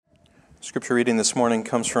Scripture reading this morning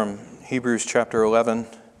comes from Hebrews chapter 11,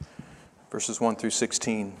 verses 1 through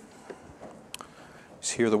 16.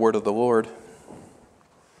 Let's hear the word of the Lord.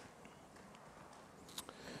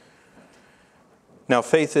 Now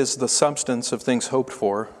faith is the substance of things hoped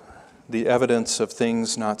for, the evidence of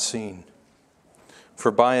things not seen.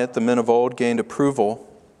 For by it the men of old gained approval.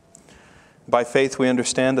 By faith we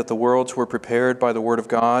understand that the worlds were prepared by the word of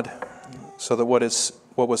God, so that what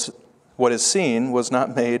is seen was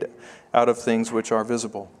not made out of things which are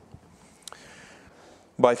visible.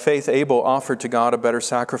 By faith Abel offered to God a better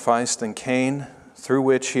sacrifice than Cain, through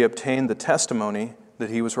which he obtained the testimony that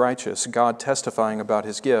he was righteous, God testifying about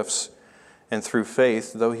his gifts, and through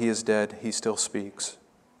faith, though he is dead, he still speaks.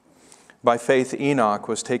 By faith Enoch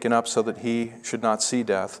was taken up so that he should not see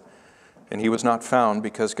death, and he was not found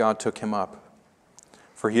because God took him up.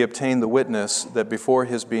 For he obtained the witness that before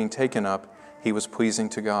his being taken up, he was pleasing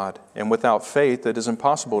to God. And without faith it is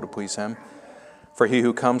impossible to please him. For he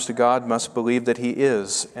who comes to God must believe that he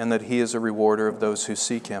is, and that he is a rewarder of those who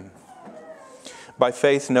seek him. By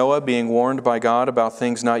faith Noah, being warned by God about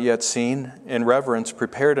things not yet seen, in reverence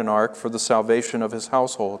prepared an ark for the salvation of his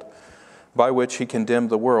household, by which he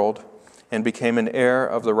condemned the world, and became an heir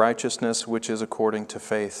of the righteousness which is according to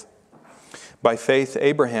faith. By faith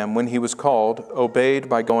Abraham, when he was called, obeyed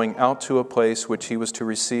by going out to a place which he was to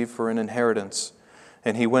receive for an inheritance.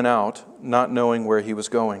 And he went out, not knowing where he was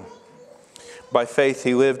going. By faith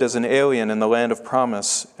he lived as an alien in the land of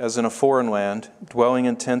promise, as in a foreign land, dwelling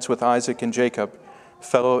in tents with Isaac and Jacob,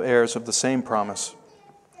 fellow heirs of the same promise.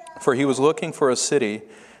 For he was looking for a city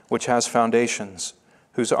which has foundations,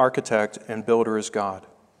 whose architect and builder is God.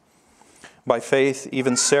 By faith,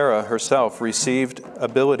 even Sarah herself received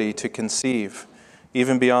ability to conceive,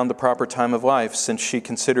 even beyond the proper time of life, since she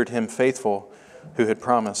considered him faithful who had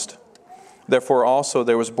promised. Therefore also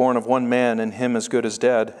there was born of one man, and him as good as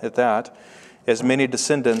dead, at that, as many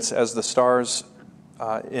descendants as the stars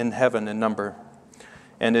in heaven in number,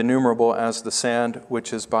 and innumerable as the sand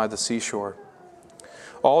which is by the seashore.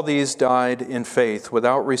 All these died in faith,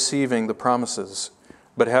 without receiving the promises,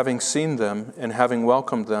 but having seen them, and having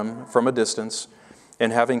welcomed them from a distance,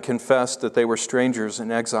 and having confessed that they were strangers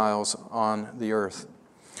and exiles on the earth.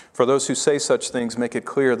 For those who say such things make it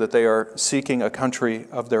clear that they are seeking a country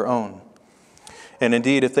of their own. And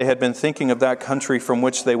indeed, if they had been thinking of that country from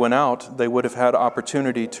which they went out, they would have had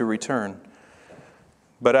opportunity to return.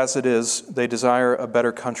 But as it is, they desire a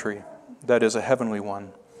better country, that is, a heavenly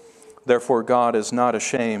one. Therefore God is not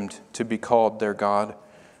ashamed to be called their God,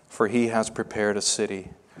 for he has prepared a city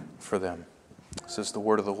for them. This is the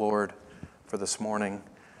word of the Lord for this morning.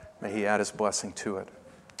 May he add his blessing to it.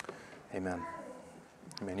 Amen.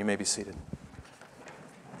 Amen. You may be seated.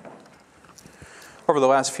 Over the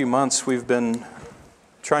last few months, we've been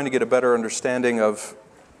trying to get a better understanding of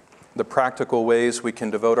the practical ways we can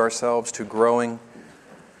devote ourselves to growing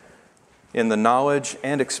in the knowledge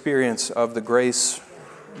and experience of the grace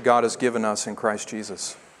God has given us in Christ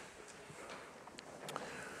Jesus.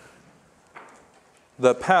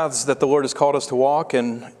 The paths that the Lord has called us to walk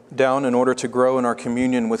down in order to grow in our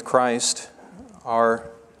communion with Christ are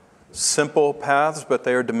simple paths, but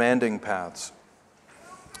they are demanding paths.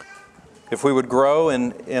 If we would grow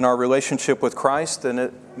in our relationship with Christ, then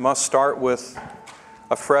it must start with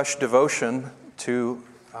a fresh devotion to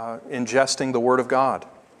ingesting the Word of God,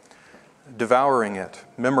 devouring it,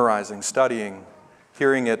 memorizing, studying,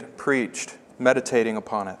 hearing it preached, meditating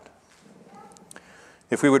upon it.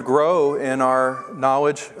 If we would grow in our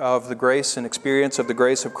knowledge of the grace and experience of the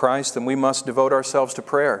grace of Christ, then we must devote ourselves to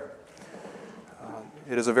prayer.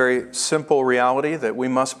 It is a very simple reality that we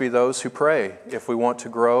must be those who pray if we want to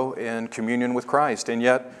grow in communion with Christ. And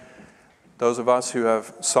yet, those of us who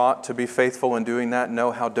have sought to be faithful in doing that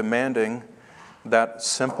know how demanding that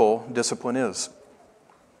simple discipline is.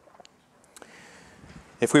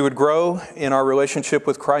 If we would grow in our relationship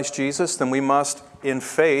with Christ Jesus, then we must, in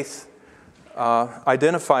faith,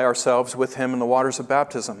 identify ourselves with him in the waters of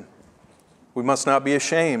baptism. We must not be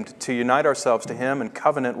ashamed to unite ourselves to him and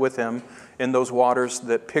covenant with him in those waters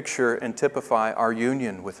that picture and typify our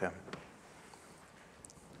union with him.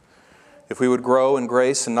 If we would grow in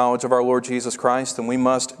grace and knowledge of our Lord Jesus Christ, then we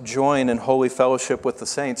must join in holy fellowship with the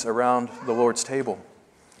saints around the Lord's table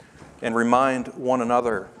and remind one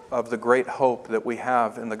another of the great hope that we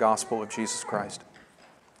have in the gospel of Jesus Christ.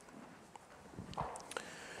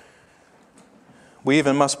 We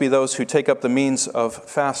even must be those who take up the means of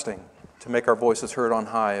fasting to make our voices heard on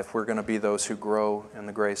high if we're going to be those who grow in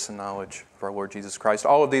the grace and knowledge of our Lord Jesus Christ.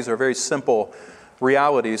 All of these are very simple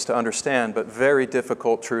realities to understand, but very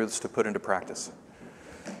difficult truths to put into practice.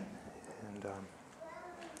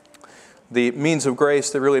 The means of grace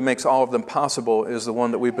that really makes all of them possible is the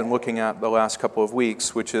one that we've been looking at the last couple of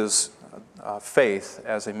weeks, which is faith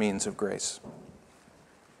as a means of grace.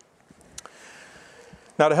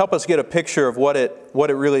 Now, to help us get a picture of what it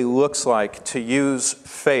really looks like to use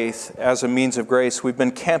faith as a means of grace, we've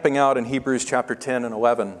been camping out in Hebrews chapter 10 and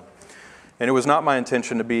 11. And it was not my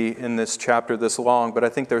intention to be in this chapter this long, but I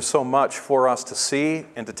think there's so much for us to see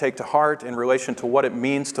and to take to heart in relation to what it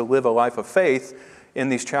means to live a life of faith in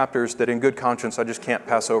these chapters that in good conscience I just can't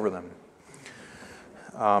pass over them.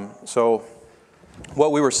 So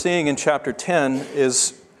what we were seeing in chapter 10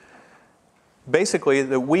 is basically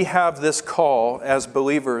that we have this call as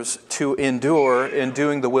believers to endure in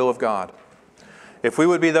doing the will of God. If we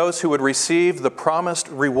would be those who would receive the promised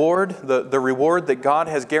reward, the reward that God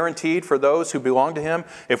has guaranteed for those who belong to Him,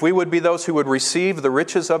 if we would be those who would receive the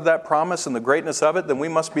riches of that promise and the greatness of it, then we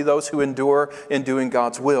must be those who endure in doing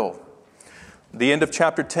God's will. The end of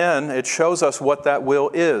chapter 10, it shows us what that will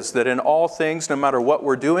is, that in all things, no matter what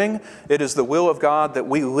we're doing, it is the will of God that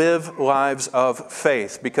we live lives of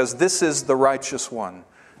faith, because this is the righteous one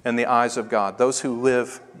in the eyes of God, those who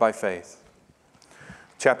live by faith.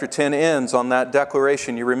 Chapter 10 ends on that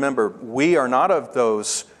declaration. You remember, we are not of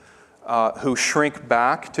those who shrink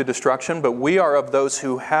back to destruction, but we are of those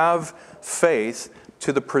who have faith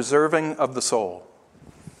to the preserving of the soul.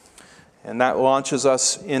 And that launches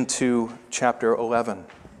us into chapter 11.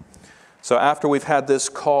 So after we've had this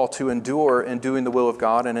call to endure in doing the will of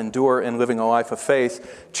God and endure in living a life of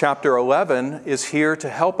faith, chapter 11 is here to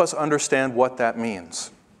help us understand what that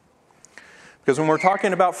means. Because when we're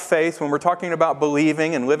talking about faith, when we're talking about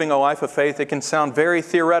believing and living a life of faith, it can sound very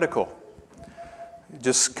theoretical.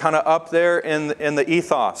 Just kind of up there in the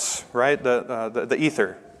ethos, right? The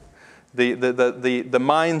ether. The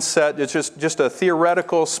mindset, it's just a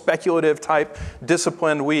theoretical, speculative type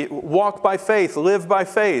discipline. We walk by faith, live by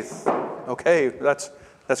faith. Okay, that's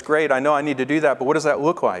great. I know I need to do that, but what does that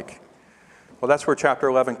look like? Well, that's where chapter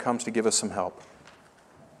 11 comes to give us some help.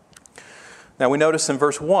 Now we notice in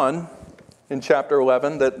verse 1 in chapter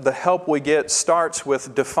 11 that the help we get starts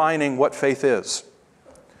with defining what faith is.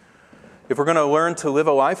 If we're going to learn to live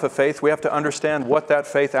a life of faith, we have to understand what that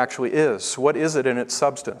faith actually is. What is it in its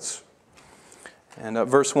substance? And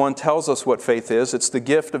verse 1 tells us what faith is. It's the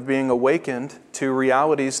gift of being awakened to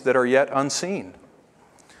realities that are yet unseen.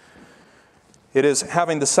 It is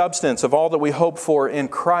having the substance of all that we hope for in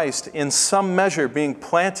Christ in some measure being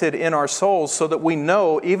planted in our souls so that we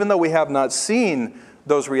know, even though we have not seen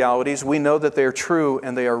those realities, we know that they are true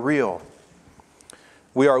and they are real.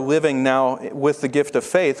 We are living now with the gift of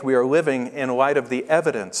faith. We are living in light of the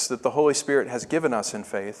evidence that the Holy Spirit has given us in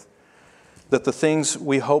faith, that the things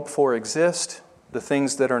we hope for exist, the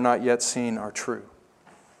things that are not yet seen are true.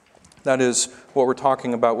 That is what we're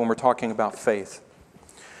talking about when we're talking about faith.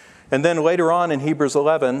 And then later on in Hebrews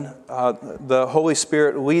 11, the Holy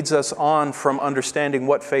Spirit leads us on from understanding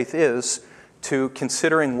what faith is to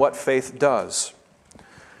considering what faith does.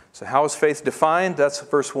 So how is faith defined? That's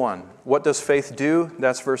verse 1. What does faith do?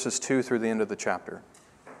 That's verses 2 through the end of the chapter.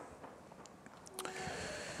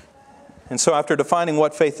 And so after defining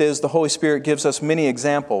what faith is, the Holy Spirit gives us many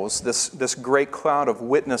examples, this great cloud of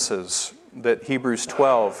witnesses that Hebrews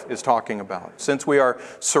 12 is talking about. Since we are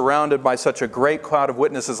surrounded by such a great cloud of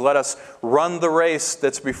witnesses, let us run the race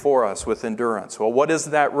that's before us with endurance. Well, what is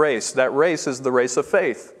that race? That race is the race of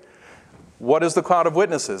faith. What is the cloud of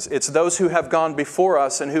witnesses? It's those who have gone before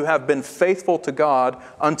us and who have been faithful to God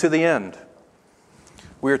unto the end.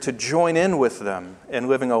 We are to join in with them in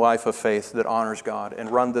living a life of faith that honors God and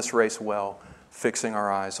run this race well, fixing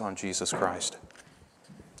our eyes on Jesus Christ.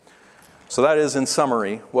 So that is, in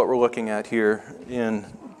summary, what we're looking at here in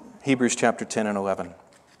Hebrews chapter 10 and 11.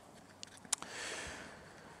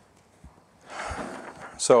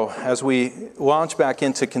 So as we launch back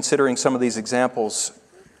into considering some of these examples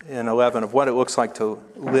in 11 of what it looks like to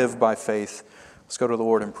live by faith, let's go to the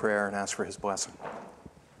Lord in prayer and ask for His blessing.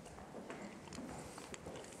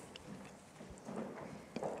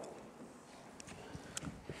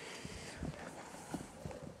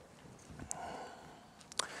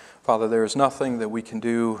 Father, there is nothing that we can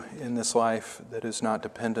do in this life that is not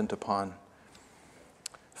dependent upon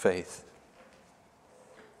faith.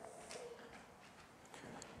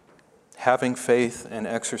 Having faith and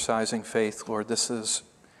exercising faith, Lord, this is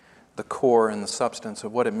the core and the substance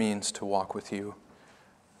of what it means to walk with you.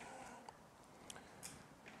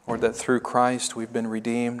 Lord, that through Christ we've been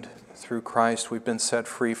redeemed. Through Christ we've been set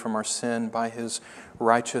free from our sin. By His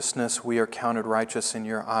righteousness we are counted righteous in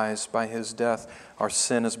your eyes. By His death our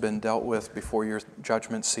sin has been dealt with before your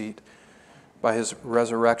judgment seat. By His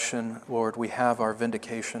resurrection, Lord, we have our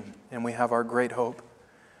vindication and we have our great hope.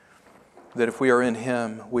 that if we are in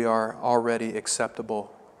Him, we are already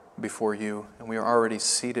acceptable before you, and we are already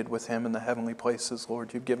seated with Him in the heavenly places.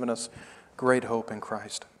 Lord, you've given us great hope in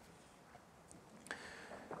Christ.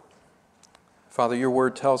 Father, your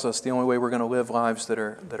word tells us the only way we're going to live lives that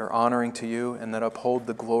are honoring to you and that uphold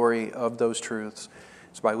the glory of those truths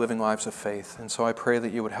is by living lives of faith. And so I pray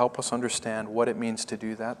that you would help us understand what it means to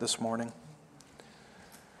do that this morning.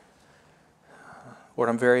 Lord,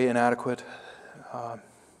 I'm very inadequate.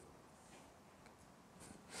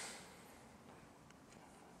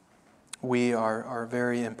 We are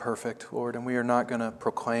very imperfect, Lord, and we are not going to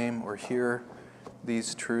proclaim or hear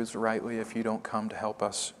these truths rightly if you don't come to help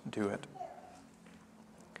us do it.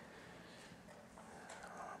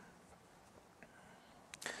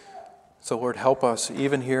 So, Lord, help us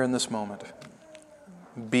even here in this moment.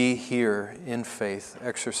 Be here in faith,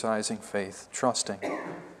 exercising faith, trusting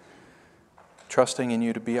in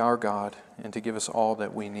you to be our God and to give us all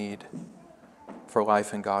that we need for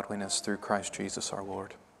life and godliness through Christ Jesus our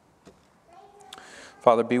Lord.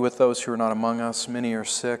 Father, be with those who are not among us. Many are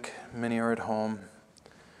sick, many are at home.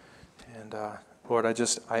 And Lord,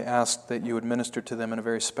 I ask that you would minister to them in a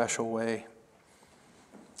very special way.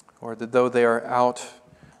 Lord, that though they are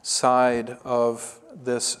outside of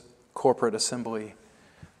this corporate assembly,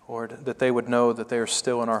 Lord, that they would know that they are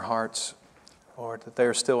still in our hearts, Lord, that they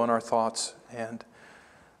are still in our thoughts, and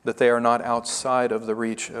that they are not outside of the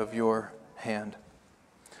reach of your hand.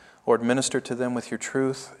 Lord, minister to them with your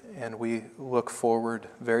truth, and we look forward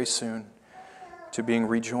very soon to being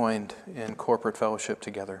rejoined in corporate fellowship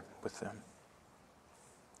together with them.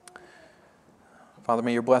 Father,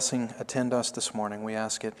 may your blessing attend us this morning. We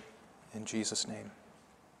ask it in Jesus' name.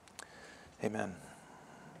 Amen.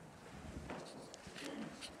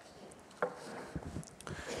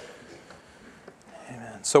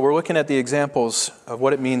 Amen. So we're looking at the examples of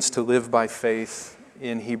what it means to live by faith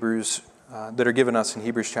in Hebrews, that are given us in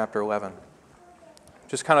Hebrews chapter 11.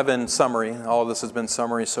 Just kind of in summary, all of this has been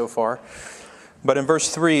summary so far. But in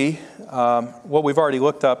verse 3, what we've already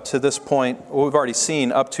looked up to this point, what we've already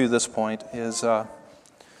seen up to this point is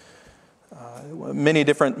many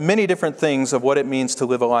different things of what it means to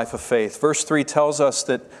live a life of faith. Verse 3 tells us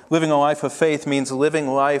that living a life of faith means living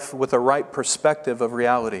life with a right perspective of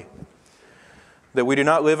reality. That we do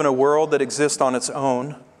not live in a world that exists on its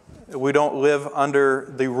own. We don't live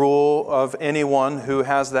under the rule of anyone who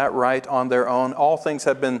has that right on their own. All things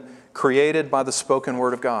have been created by the spoken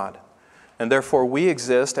word of God. And therefore we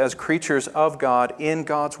exist as creatures of God in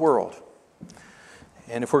God's world.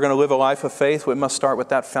 And if we're going to live a life of faith, we must start with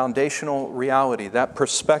that foundational reality, that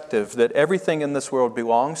perspective that everything in this world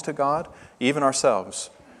belongs to God, even ourselves.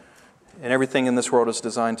 And everything in this world is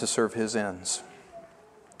designed to serve His ends.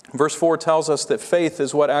 Verse 4 tells us that faith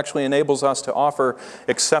is what actually enables us to offer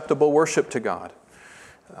acceptable worship to God.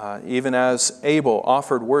 Even as Abel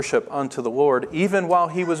offered worship unto the Lord, even while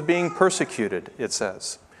he was being persecuted, it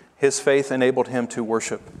says. His faith enabled him to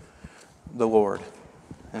worship the Lord.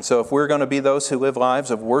 And so if we're going to be those who live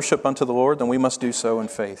lives of worship unto the Lord, then we must do so in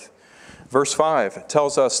faith. Verse 5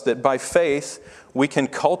 tells us that by faith we can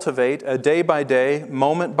cultivate a day-by-day,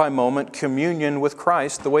 moment-by-moment communion with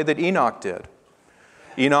Christ the way that Enoch did.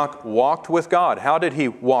 Enoch walked with God. How did he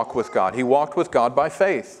walk with God? He walked with God by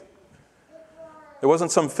faith. There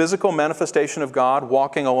wasn't some physical manifestation of God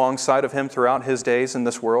walking alongside of him throughout his days in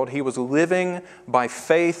this world. He was living by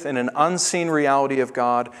faith in an unseen reality of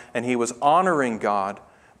God, and he was honoring God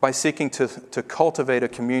by seeking to cultivate a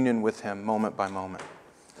communion with Him moment by moment.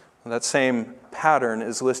 And that same pattern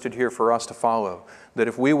is listed here for us to follow. That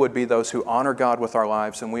if we would be those who honor God with our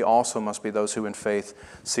lives, then we also must be those who in faith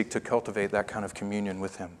seek to cultivate that kind of communion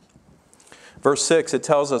with Him. Verse 6, it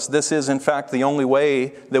tells us this is in fact the only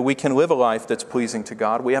way that we can live a life that's pleasing to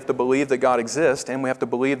God. We have to believe that God exists, and we have to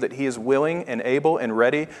believe that He is willing and able and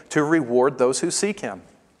ready to reward those who seek Him.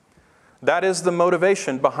 That is the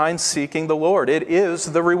motivation behind seeking the Lord. It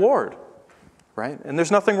is the reward, right? And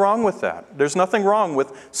there's nothing wrong with that. There's nothing wrong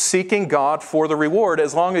with seeking God for the reward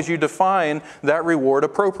as long as you define that reward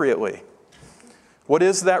appropriately. What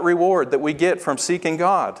is that reward that we get from seeking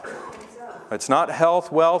God? It's not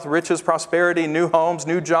health, wealth, riches, prosperity, new homes,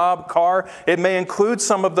 new job, car. It may include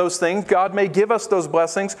some of those things. God may give us those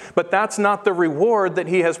blessings, but that's not the reward that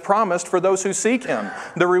He has promised for those who seek Him.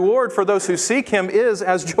 The reward for those who seek Him is,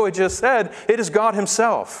 as Joy just said, it is God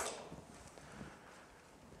Himself.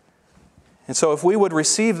 And so if we would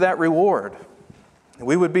receive that reward,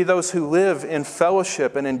 we would be those who live in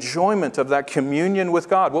fellowship and enjoyment of that communion with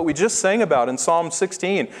God. What we just sang about in Psalm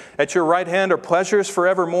 16. At your right hand are pleasures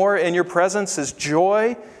forevermore. In your presence is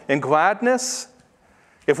joy and gladness.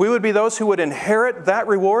 If we would be those who would inherit that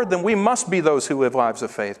reward, then we must be those who live lives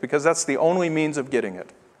of faith, because that's the only means of getting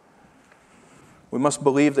it. We must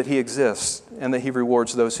believe that He exists and that He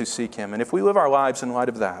rewards those who seek Him. And if we live our lives in light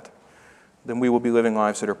of that, then we will be living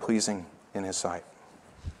lives that are pleasing in His sight.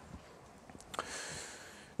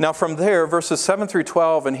 Now from there, verses 7 through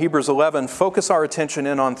 12 and Hebrews 11 focus our attention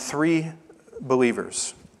in on three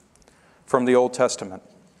believers from the Old Testament.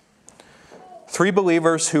 Three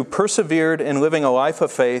believers who persevered in living a life of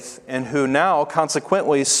faith and who now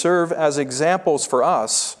consequently serve as examples for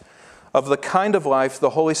us of the kind of life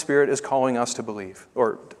the Holy Spirit is calling us to believe,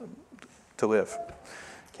 or to live.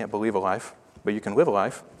 Can't believe a life, but you can live a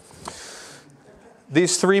life.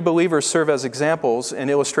 These three believers serve as examples and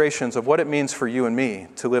illustrations of what it means for you and me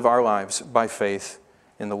to live our lives by faith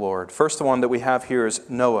in the Lord. First, the one that we have here is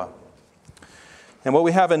Noah. And what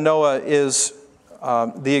we have in Noah is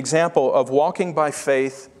the example of walking by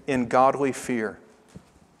faith in godly fear.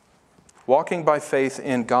 Walking by faith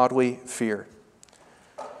in godly fear.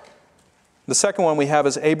 The second one we have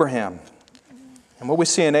is Abraham. And what we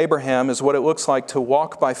see in Abraham is what it looks like to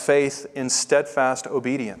walk by faith in steadfast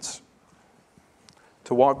obedience.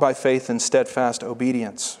 To walk by faith in steadfast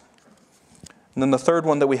obedience. And then the third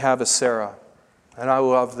one that we have is Sarah. And I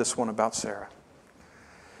love this one about Sarah.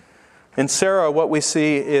 In Sarah, what we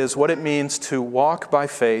see is what it means to walk by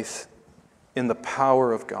faith in the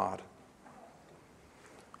power of God.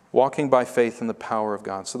 Walking by faith in the power of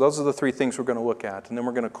God. So those are the three things we're going to look at. And then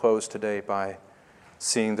we're going to close today by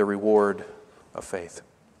seeing the reward of faith.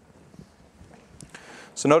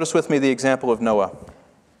 So notice with me the example of Noah.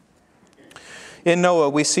 In Noah,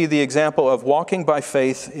 we see the example of walking by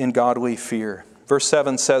faith in godly fear. Verse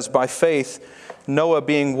 7 says, "By faith, Noah,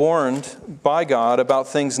 being warned by God about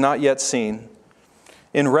things not yet seen,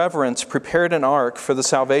 in reverence prepared an ark for the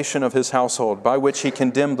salvation of his household, by which he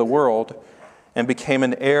condemned the world and became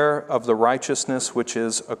an heir of the righteousness which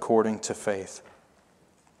is according to faith."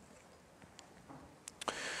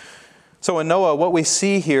 So in Noah, what we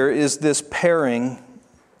see here is this pairing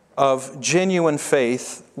of genuine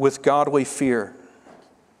faith with godly fear.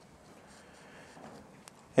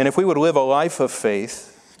 And if we would live a life of faith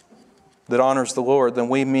that honors the Lord, then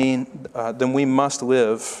we must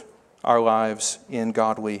live our lives in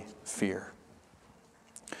godly fear.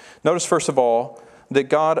 Notice first of all that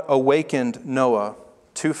God awakened Noah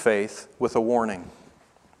to faith with a warning.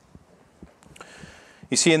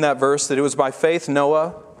 You see in that verse that it was by faith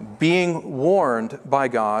Noah being warned by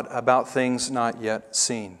God about things not yet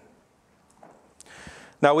seen.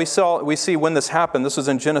 Now we see when this happened, this was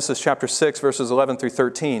in Genesis chapter 6, verses 11 through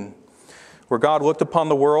 13, where God looked upon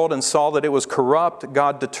the world and saw that it was corrupt.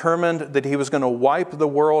 God determined that He was going to wipe the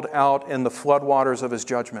world out in the floodwaters of His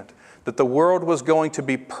judgment, that the world was going to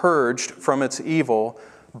be purged from its evil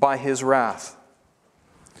by His wrath.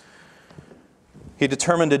 He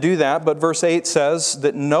determined to do that, but verse 8 says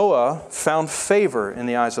that Noah found favor in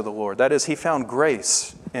the eyes of the Lord. That is, he found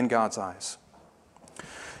grace in God's eyes.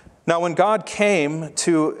 Now, when God came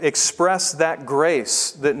to express that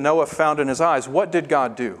grace that Noah found in his eyes, what did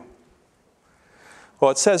God do?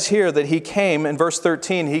 Well, it says here that He came, in verse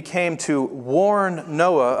 13, He came to warn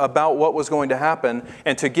Noah about what was going to happen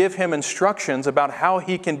and to give him instructions about how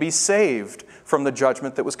he can be saved from the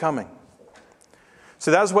judgment that was coming.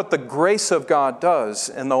 So that is what the grace of God does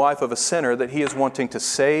in the life of a sinner that He is wanting to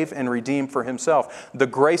save and redeem for Himself. The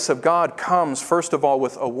grace of God comes, first of all,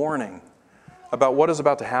 with a warning about what is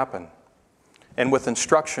about to happen and with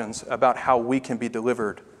instructions about how we can be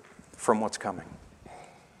delivered from what's coming.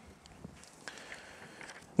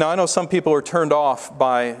 Now, I know some people are turned off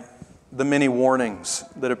by the many warnings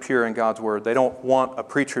that appear in God's Word. They don't want a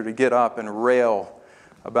preacher to get up and rail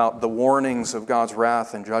about the warnings of God's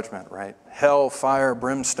wrath and judgment, right? Hell, fire,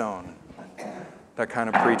 brimstone, that kind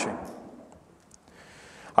of preaching.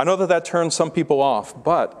 I know that turns some people off,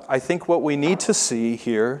 but I think what we need to see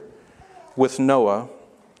here with Noah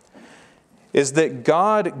is that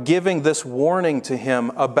God giving this warning to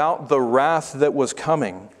him about the wrath that was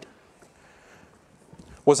coming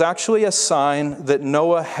was actually a sign that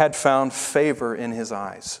Noah had found favor in his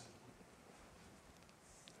eyes.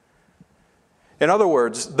 In other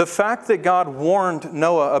words, the fact that God warned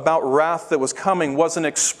Noah about wrath that was coming was an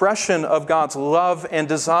expression of God's love and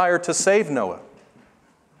desire to save Noah.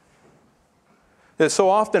 So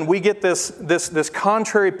often we get this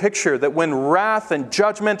contrary picture that when wrath and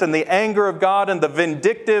judgment and the anger of God and the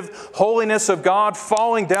vindictive holiness of God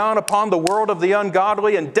falling down upon the world of the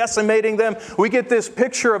ungodly and decimating them, we get this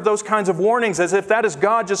picture of those kinds of warnings as if that is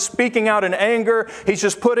God just speaking out in anger. He's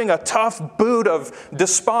just putting a tough boot of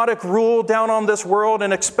despotic rule down on this world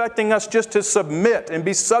and expecting us just to submit and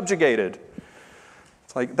be subjugated.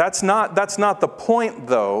 Like, that's not the point,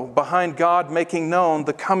 though, behind God making known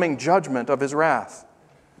the coming judgment of His wrath.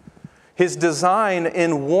 His design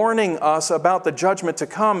in warning us about the judgment to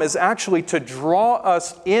come is actually to draw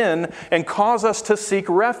us in and cause us to seek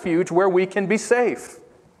refuge where we can be safe.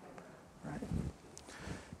 Right?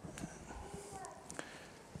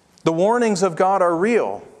 The warnings of God are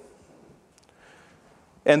real.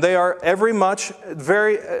 And they are in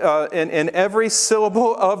every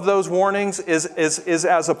syllable of those warnings is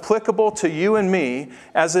as applicable to you and me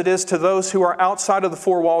as it is to those who are outside of the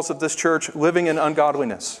four walls of this church living in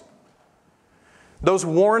ungodliness. Those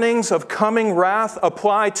warnings of coming wrath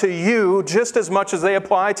apply to you just as much as they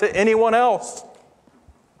apply to anyone else.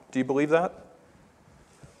 Do you believe that?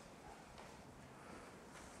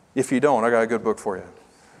 If you don't, I got a good book for you.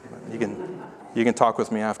 You can talk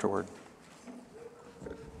with me afterward.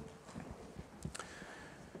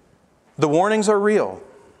 The warnings are real.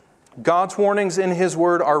 God's warnings in His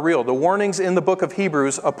Word are real. The warnings in the book of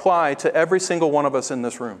Hebrews apply to every single one of us in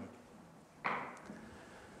this room.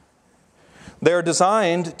 They're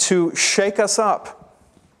designed to shake us up.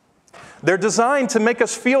 They're designed to make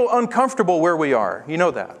us feel uncomfortable where we are. You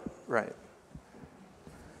know that, right?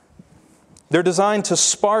 They're designed to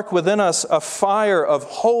spark within us a fire of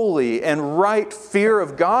holy and right fear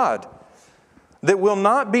of God that will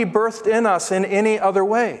not be birthed in us in any other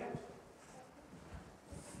way.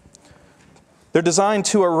 They're designed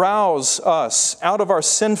to arouse us out of our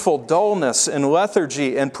sinful dullness and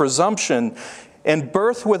lethargy and presumption and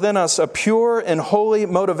birth within us a pure and holy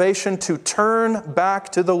motivation to turn back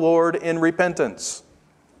to the Lord in repentance.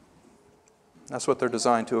 That's what they're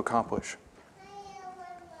designed to accomplish.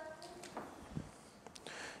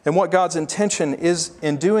 And what God's intention is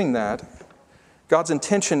in doing that, God's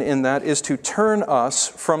intention in that is to turn us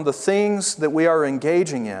from the things that we are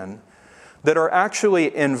engaging in that are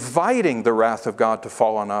actually inviting the wrath of God to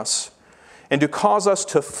fall on us, and to cause us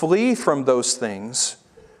to flee from those things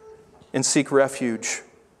and seek refuge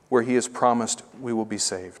where He has promised we will be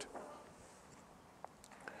saved.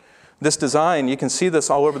 This design, you can see this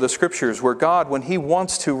all over the Scriptures, where God, when He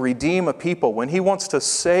wants to redeem a people, when He wants to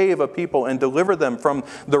save a people and deliver them from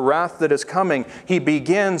the wrath that is coming, He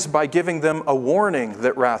begins by giving them a warning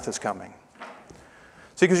that wrath is coming.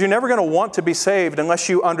 See, because you're never going to want to be saved unless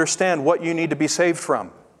you understand what you need to be saved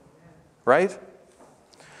from. Right?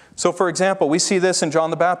 So, for example, we see this in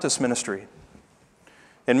John the Baptist's ministry.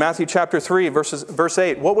 In Matthew chapter 3, verse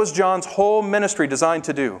 8, what was John's whole ministry designed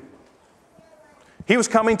to do? He was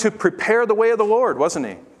coming to prepare the way of the Lord, wasn't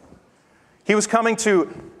he? He was coming to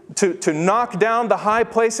knock down the high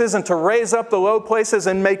places and to raise up the low places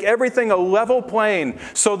and make everything a level plain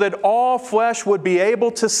so that all flesh would be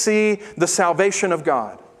able to see the salvation of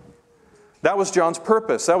God. That was John's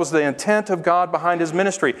purpose. That was the intent of God behind His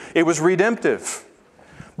ministry. It was redemptive.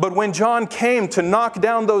 But when John came to knock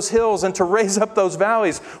down those hills and to raise up those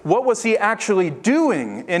valleys, what was he actually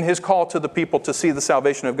doing in his call to the people to see the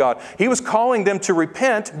salvation of God? He was calling them to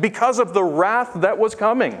repent because of the wrath that was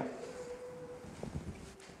coming.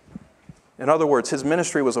 In other words, his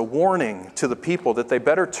ministry was a warning to the people that they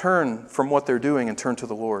better turn from what they're doing and turn to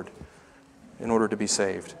the Lord in order to be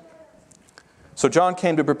saved. So John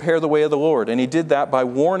came to prepare the way of the Lord, and he did that by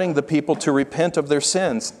warning the people to repent of their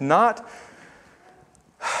sins, not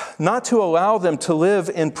to allow them to live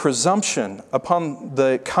in presumption upon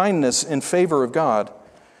the kindness and favor of God,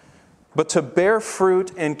 but to bear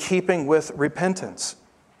fruit in keeping with repentance.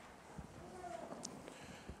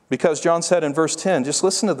 Because John said in verse 10, just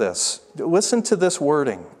listen to this. Listen to this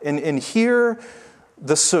wording and hear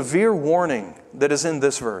the severe warning that is in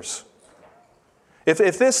this verse.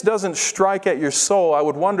 If this doesn't strike at your soul, I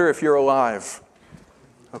would wonder if you're alive.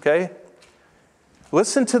 Okay?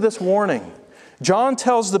 Listen to this warning. John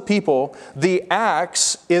tells the people the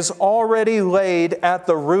axe is already laid at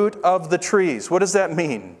the root of the trees. What does that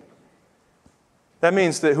mean? That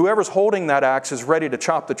means that whoever's holding that axe is ready to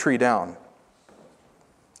chop the tree down.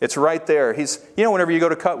 It's right there. Whenever you go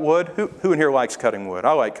to cut wood, who in here likes cutting wood?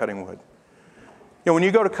 I like cutting wood. When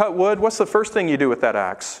you go to cut wood, what's the first thing you do with that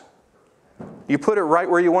axe? You put it right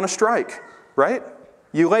where you want to strike, right?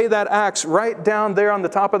 You lay that axe right down there on the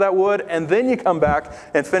top of that wood, and then you come back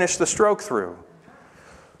and finish the stroke through.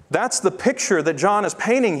 That's the picture that John is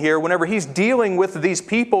painting here whenever he's dealing with these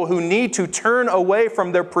people who need to turn away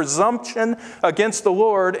from their presumption against the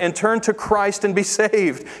Lord and turn to Christ and be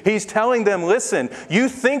saved. He's telling them, listen, you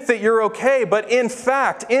think that you're okay, but in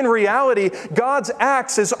fact, in reality, God's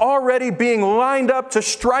axe is already being lined up to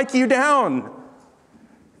strike you down.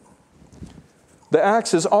 The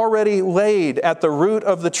axe is already laid at the root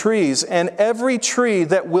of the trees, and every tree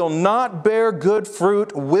that will not bear good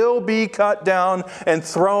fruit will be cut down and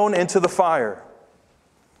thrown into the fire.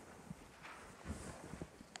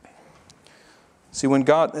 See,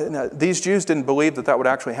 these Jews didn't believe that would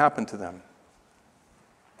actually happen to them.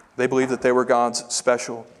 They believed that they were God's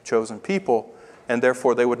special, chosen people, and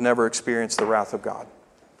therefore they would never experience the wrath of God.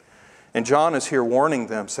 And John is here warning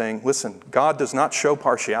them, saying, listen, God does not show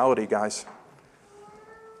partiality, guys.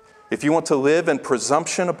 If you want to live in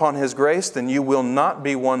presumption upon His grace, then you will not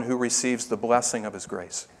be one who receives the blessing of His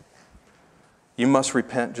grace. You must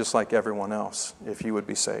repent just like everyone else if you would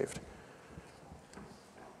be saved.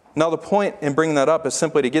 Now, the point in bringing that up is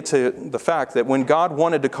simply to get to the fact that when God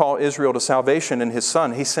wanted to call Israel to salvation in His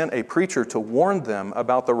Son, He sent a preacher to warn them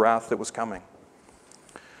about the wrath that was coming.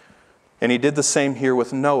 And He did the same here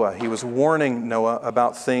with Noah. He was warning Noah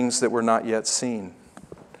about things that were not yet seen.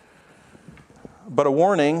 But a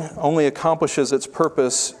warning only accomplishes its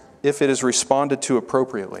purpose if it is responded to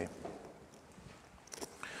appropriately.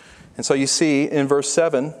 And so you see in verse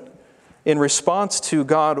 7, in response to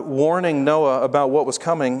God warning Noah about what was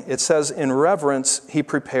coming, it says, in reverence, he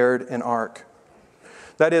prepared an ark.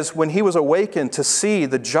 That is, when he was awakened to see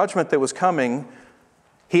the judgment that was coming,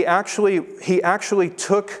 he actually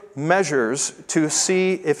took measures to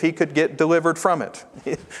see if he could get delivered from it.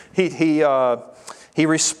 He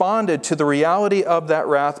responded to the reality of that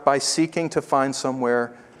wrath by seeking to find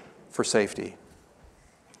somewhere for safety.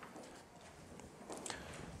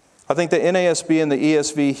 I think the NASB and the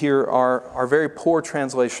ESV here are very poor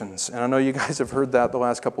translations, and I know you guys have heard that the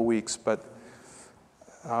last couple weeks, but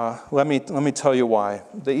let me tell you why.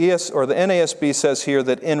 The NASB says here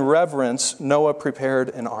that in reverence Noah prepared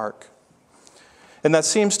an ark, and that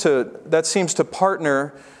seems to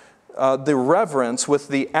partner the reverence with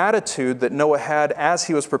the attitude that Noah had as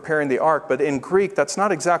he was preparing the ark, but in Greek that's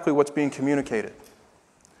not exactly what's being communicated.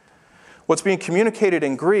 What's being communicated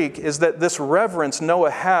in Greek is that this reverence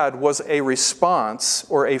Noah had was a response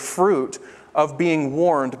or a fruit of being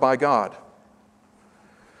warned by God.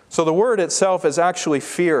 So the word itself is actually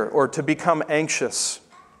fear or to become anxious.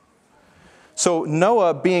 So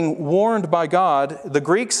Noah being warned by God, the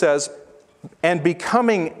Greek says, and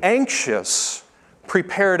becoming anxious,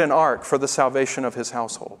 prepared an ark for the salvation of his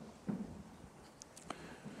household.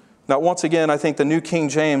 Now once again, I think the New King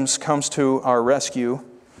James comes to our rescue.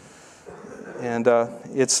 And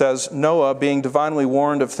it says, Noah, being divinely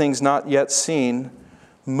warned of things not yet seen,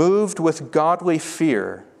 moved with godly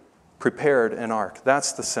fear, prepared an ark.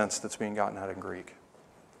 That's the sense that's being gotten out in Greek.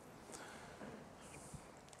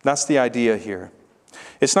 That's the idea here.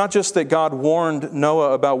 It's not just that God warned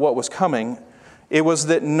Noah about what was coming. It was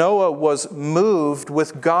that Noah was moved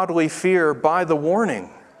with godly fear by the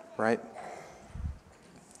warning, right?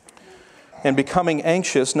 And becoming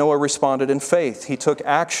anxious, Noah responded in faith. He took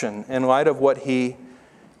action in light of what he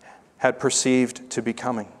had perceived to be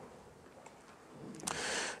coming.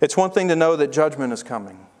 It's one thing to know that judgment is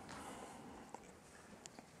coming.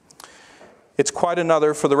 It's quite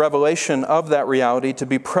another for the revelation of that reality to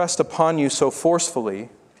be pressed upon you so forcefully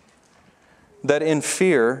that in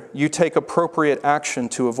fear you take appropriate action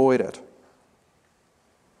to avoid it.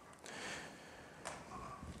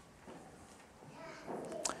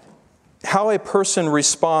 How a person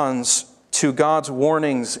responds to God's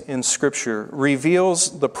warnings in Scripture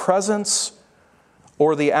reveals the presence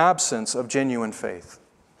or the absence of genuine faith.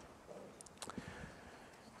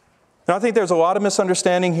 And I think there's a lot of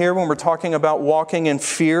misunderstanding here when we're talking about walking in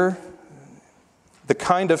fear, the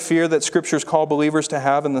kind of fear that Scriptures call believers to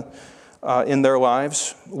have in their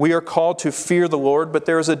lives. We are called to fear the Lord, but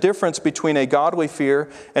there is a difference between a godly fear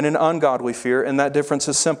and an ungodly fear, and that difference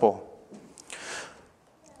is simple.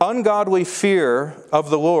 Ungodly fear of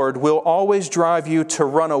the Lord will always drive you to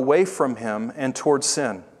run away from Him and towards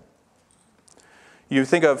sin. You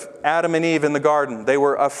think of Adam and Eve in the garden. They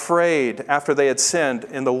were afraid after they had sinned,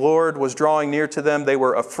 and the Lord was drawing near to them. They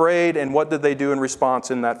were afraid, and what did they do in response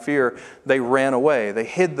in that fear? They ran away. They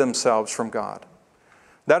hid themselves from God.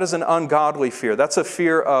 That is an ungodly fear. That's a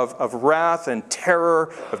fear of wrath and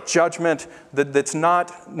terror, of judgment, that's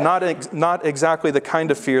not exactly the kind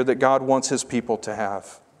of fear that God wants His people to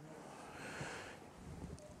have.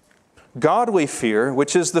 Godly fear,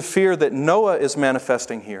 which is the fear that Noah is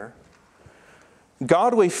manifesting here,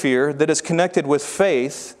 godly fear that is connected with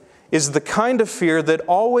faith, is the kind of fear that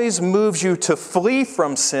always moves you to flee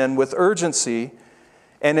from sin with urgency,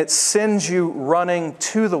 and it sends you running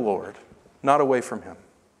to the Lord, not away from Him.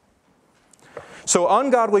 So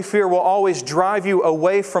ungodly fear will always drive you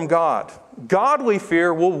away from God. Godly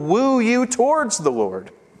fear will woo you towards the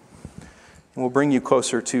Lord and will bring you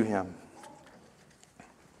closer to Him.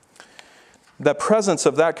 the presence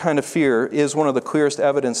of that kind of fear is one of the clearest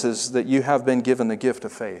evidences that you have been given the gift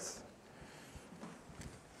of faith.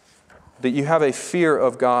 That you have a fear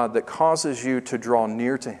of God that causes you to draw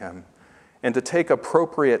near to Him and to take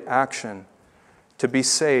appropriate action to be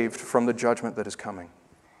saved from the judgment that is coming.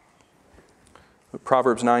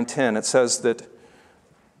 Proverbs 9:10, it says that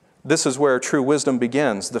this is where true wisdom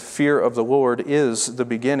begins. The fear of the Lord is the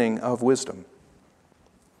beginning of wisdom.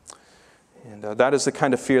 And that is the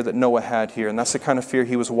kind of fear that Noah had here, and that's the kind of fear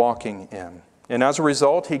he was walking in. And as a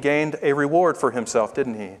result, he gained a reward for himself,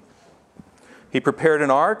 didn't he? He prepared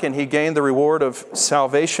an ark, and he gained the reward of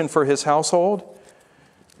salvation for his household.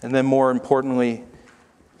 And then more importantly,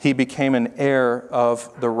 he became an heir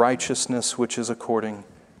of the righteousness which is according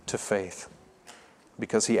to faith,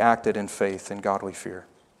 because he acted in faith and godly fear.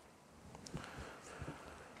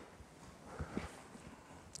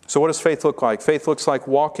 So what does faith look like? Faith looks like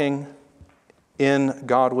walking in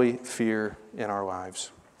godly fear in our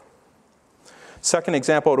lives. Second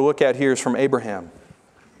example to look at here is from Abraham,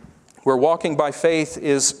 where walking by faith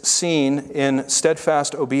is seen in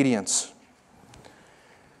steadfast obedience.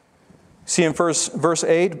 See in verse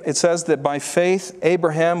 8, it says that by faith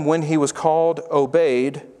Abraham, when he was called,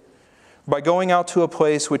 obeyed by going out to a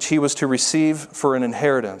place which he was to receive for an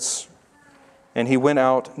inheritance. And he went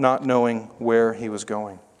out not knowing where he was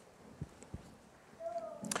going.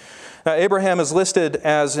 Now, Abraham is listed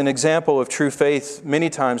as an example of true faith many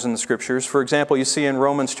times in the Scriptures. For example, you see in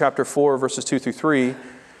Romans chapter 4, verses 2 through 3,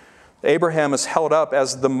 Abraham is held up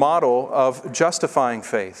as the model of justifying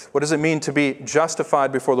faith. What does it mean to be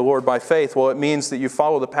justified before the Lord by faith? Well, it means that you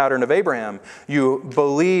follow the pattern of Abraham. You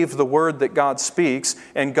believe the word that God speaks,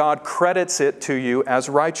 and God credits it to you as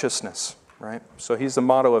righteousness. Right? So he's the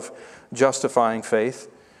model of justifying faith.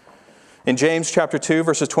 In James chapter 2,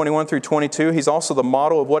 verses 21 through 22, he's also the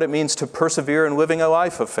model of what it means to persevere in living a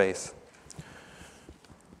life of faith. You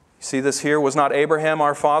see this here, was not Abraham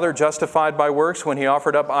our father justified by works when he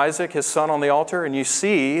offered up Isaac, his son, on the altar? And you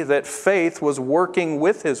see that faith was working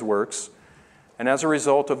with his works, and as a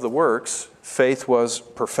result of the works, faith was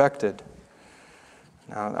perfected.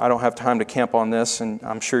 Now, I don't have time to camp on this, and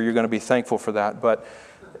I'm sure you're going to be thankful for that, but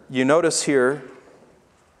you notice here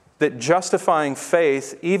that justifying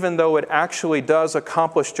faith, even though it actually does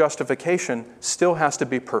accomplish justification, still has to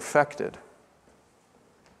be perfected.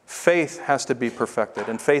 Faith has to be perfected,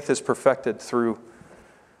 and faith is perfected through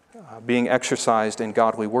being exercised in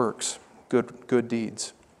godly works, good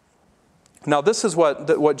deeds. Now, this is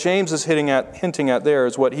what James is hinting at there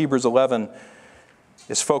is what Hebrews 11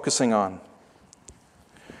 is focusing on.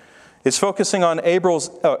 It's focusing on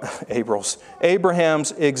Abraham's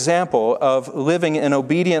example of living an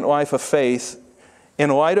obedient life of faith in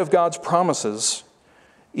light of God's promises,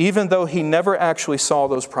 even though he never actually saw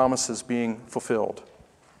those promises being fulfilled.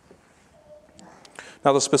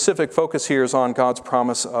 Now, the specific focus here is on God's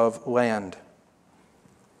promise of land.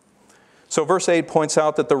 So verse 8 points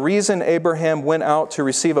out that the reason Abraham went out to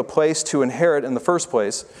receive a place to inherit in the first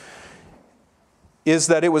place is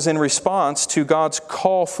that it was in response to God's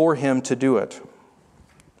call for him to do it.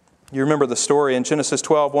 You remember the story in Genesis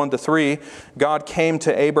 12, 1-3. God came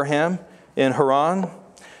to Abraham in Haran,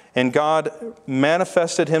 and God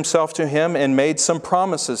manifested himself to him and made some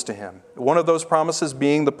promises to him. One of those promises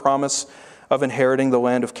being the promise of inheriting the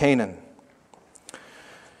land of Canaan.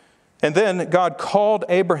 And then God called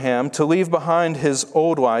Abraham to leave behind his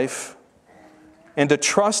old life and to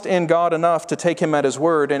trust in God enough to take him at his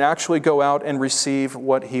word and actually go out and receive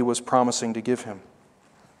what he was promising to give him.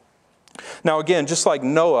 Now again, just like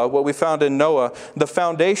Noah, what we found in Noah, the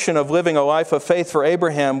foundation of living a life of faith for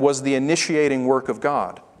Abraham was the initiating work of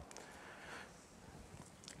God.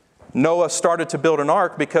 Noah started to build an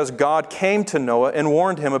ark because God came to Noah and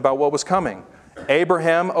warned him about what was coming.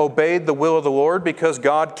 Abraham obeyed the will of the Lord because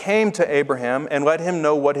God came to Abraham and let him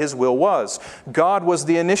know what his will was. God was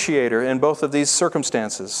the initiator in both of these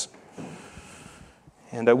circumstances.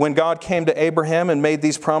 And when God came to Abraham and made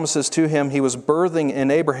these promises to him, he was birthing in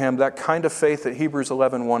Abraham that kind of faith that Hebrews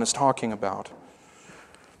 11:1 is talking about.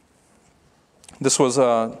 This was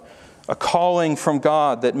a calling from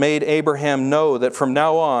God that made Abraham know that from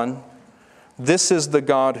now on, this is the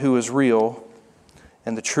God who is real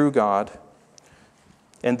and the true God.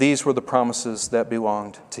 And these were the promises that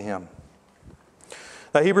belonged to him.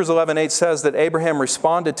 Now, Hebrews 11:8 says that Abraham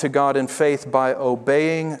responded to God in faith by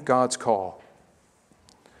obeying God's call.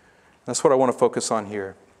 That's what I want to focus on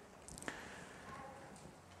here.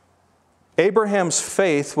 Abraham's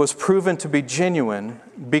faith was proven to be genuine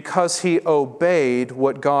because he obeyed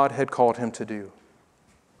what God had called him to do.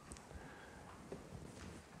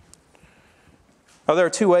 Now, there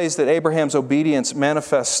are two ways that Abraham's obedience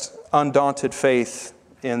manifests undaunted faith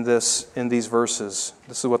in these verses.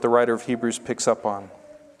 This is what the writer of Hebrews picks up on.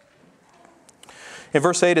 In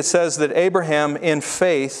verse 8 it says that Abraham, in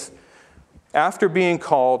faith, after being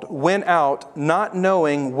called, went out not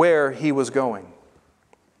knowing where he was going.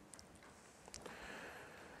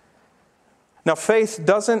 Now, faith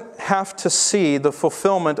doesn't have to see the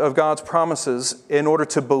fulfillment of God's promises in order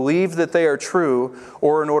to believe that they are true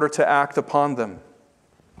or in order to act upon them.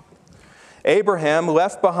 Abraham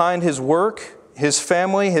left behind his work, his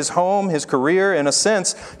family, his home, his career. In a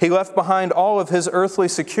sense, he left behind all of his earthly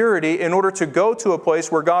security in order to go to a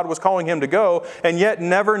place where God was calling him to go, and yet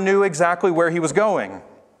never knew exactly where he was going,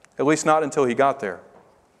 at least not until he got there.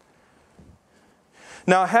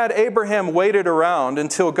 Now, had Abraham waited around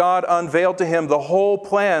until God unveiled to him the whole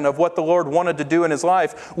plan of what the Lord wanted to do in his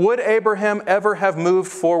life, would Abraham ever have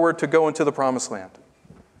moved forward to go into the promised land?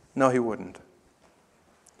 No, he wouldn't.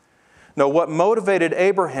 No, what motivated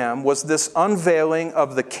Abraham was this unveiling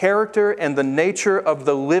of the character and the nature of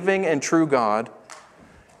the living and true God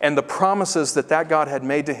and the promises that God had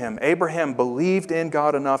made to him. Abraham believed in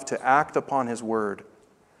God enough to act upon His word,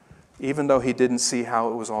 even though he didn't see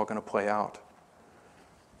how it was all going to play out.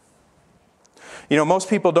 You know, most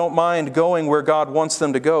people don't mind going where God wants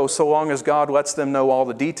them to go so long as God lets them know all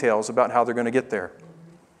the details about how they're going to get there.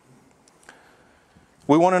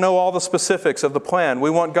 We want to know all the specifics of the plan. We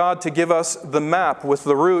want God to give us the map with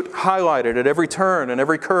the route highlighted at every turn and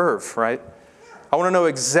every curve, right? I want to know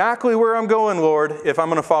exactly where I'm going, Lord, if I'm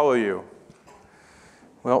going to follow you.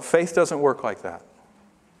 Well, faith doesn't work like that.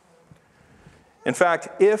 In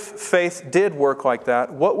fact, if faith did work like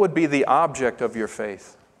that, what would be the object of your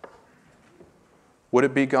faith? Would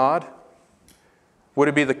it be God? Would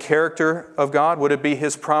it be the character of God? Would it be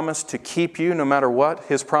His promise to keep you no matter what?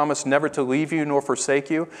 His promise never to leave you nor forsake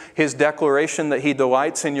you? His declaration that He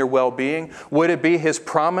delights in your well-being? Would it be His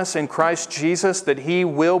promise in Christ Jesus that He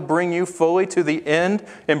will bring you fully to the end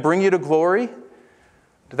and bring you to glory?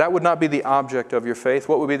 That would not be the object of your faith.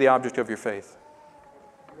 What would be the object of your faith?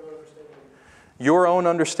 Your own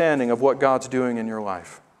understanding of what God's doing in your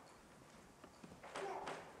life.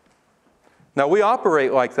 Now, we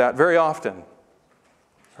operate like that very often,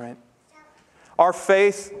 right? Our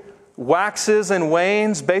faith waxes and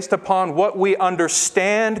wanes based upon what we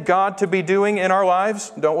understand God to be doing in our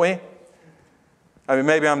lives, don't we? I mean,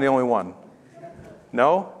 maybe I'm the only one.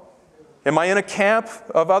 No? Am I in a camp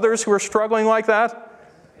of others who are struggling like that?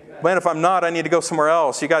 Man, if I'm not, I need to go somewhere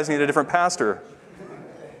else. You guys need a different pastor.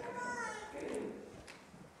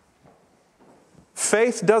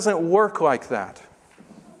 Faith doesn't work like that.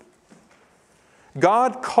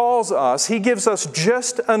 God calls us, He gives us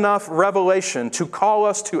just enough revelation to call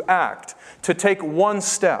us to act, to take one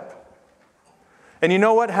step. And you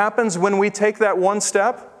know what happens when we take that one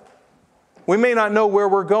step? We may not know where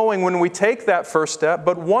we're going when we take that first step,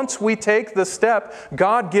 but once we take the step,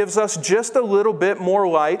 God gives us just a little bit more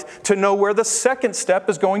light to know where the second step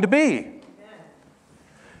is going to be.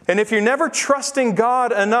 And if you're never trusting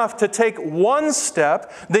God enough to take one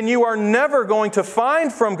step, then you are never going to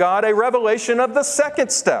find from God a revelation of the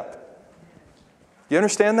second step. You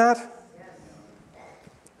understand that?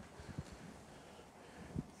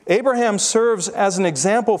 Abraham serves as an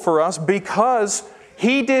example for us because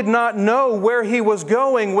he did not know where he was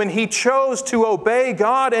going when he chose to obey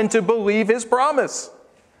God and to believe His promise.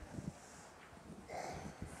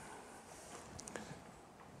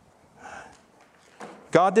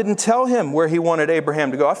 God didn't tell him where He wanted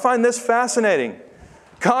Abraham to go. I find this fascinating.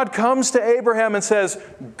 God comes to Abraham and says,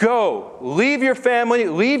 go, leave your family,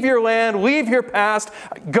 leave your land, leave your past,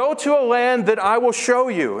 go to a land that I will show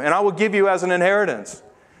you and I will give you as an inheritance.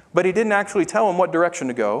 But He didn't actually tell him what direction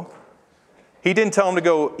to go. He didn't tell him to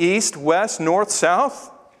go east, west, north,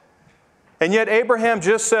 south. And yet Abraham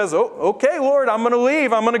just says, oh, okay, Lord, I'm going to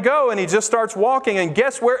leave, I'm going to go. And he just starts walking, and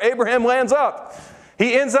guess where Abraham lands up?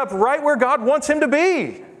 He ends up right where God wants him to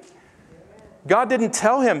be. God didn't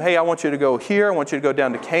tell him, hey, I want you to go here. I want you to go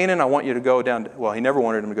down to Canaan. I want you to go down to... Well, He never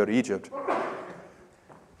wanted him to go to Egypt.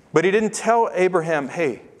 But He didn't tell Abraham,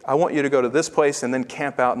 hey, I want you to go to this place and then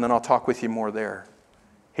camp out and then I'll talk with you more there.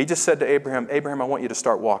 He just said to Abraham, Abraham, I want you to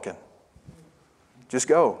start walking. Just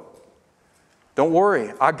go. Don't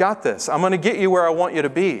worry. I got this. I'm going to get you where I want you to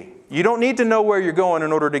be. You don't need to know where you're going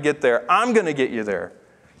in order to get there. I'm going to get you there.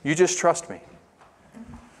 You just trust me.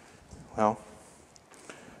 Well,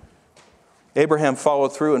 Abraham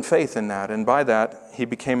followed through in faith in that, and by that, he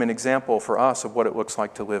became an example for us of what it looks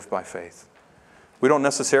like to live by faith. We don't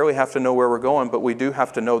necessarily have to know where we're going, but we do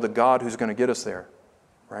have to know the God who's going to get us there,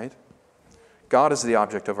 right? God is the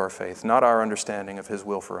object of our faith, not our understanding of His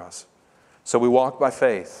will for us. So we walk by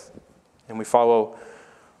faith, and we follow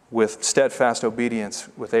with steadfast obedience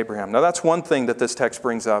with Abraham. Now that's one thing that this text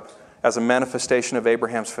brings up as a manifestation of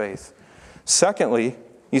Abraham's faith. Secondly,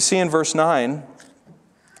 you see in verse 9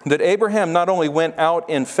 that Abraham not only went out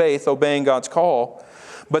in faith, obeying God's call,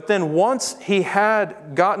 but then once he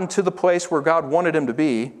had gotten to the place where God wanted him to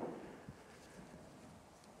be,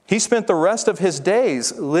 he spent the rest of his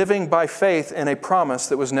days living by faith in a promise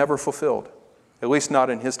that was never fulfilled, at least not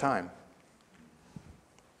in his time.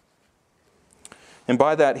 And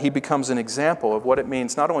by that, he becomes an example of what it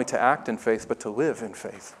means not only to act in faith, but to live in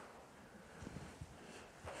faith.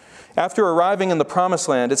 After arriving in the promised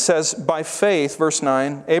land, it says, by faith, verse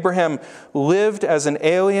 9, Abraham lived as an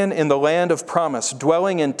alien in the land of promise,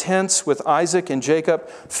 dwelling in tents with Isaac and Jacob,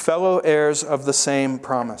 fellow heirs of the same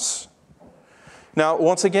promise. Now,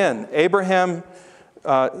 once again, Abraham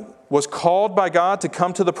was called by God to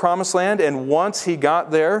come to the promised land, and once he got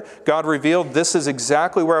there, God revealed, this is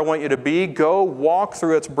exactly where I want you to be. Go walk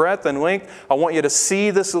through its breadth and length. I want you to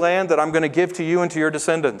see this land that I'm going to give to you and to your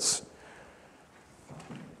descendants.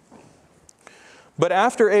 But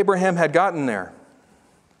after Abraham had gotten there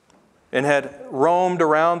and had roamed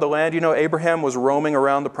around the land, you know, Abraham was roaming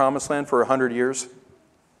around the promised land for 100 years.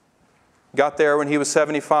 Got there when he was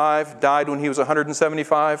 75, died when he was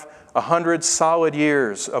 175. 100 solid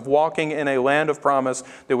years of walking in a land of promise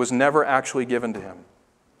that was never actually given to him.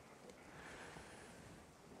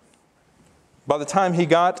 By the time he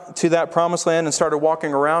got to that promised land and started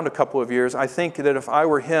walking around a couple of years, I think that if I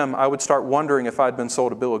were him, I would start wondering if I'd been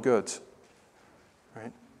sold a bill of goods.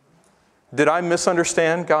 Right? Did I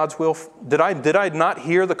misunderstand God's will? Did I not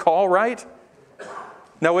hear the call right?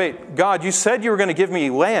 Now wait, God, you said you were going to give me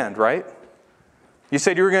land, right? You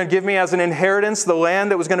said you were going to give me as an inheritance the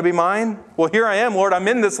land that was going to be mine? Well, here I am, Lord. I'm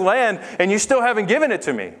in this land, and you still haven't given it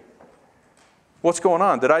to me. What's going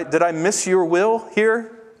on? Did I miss your will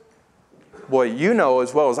here? Boy, you know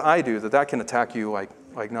as well as I do that can attack you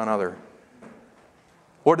like none other.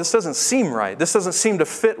 Or this doesn't seem right. This doesn't seem to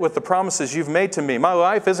fit with the promises you've made to me. My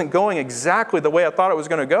life isn't going exactly the way I thought it was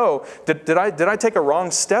going to go. Did I take a wrong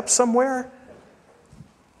step somewhere?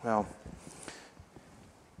 Well,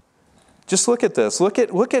 just look at this. Look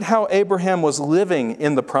at how Abraham was living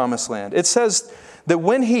in the promised land. It says that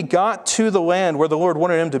when he got to the land where the Lord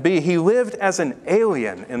wanted him to be, he lived as an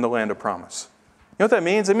alien in the land of promise. You know what that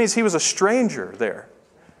means? It means he was a stranger there.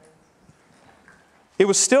 It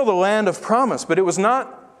was still the land of promise, but it was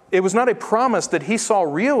not a promise that he saw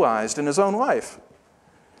realized in his own life.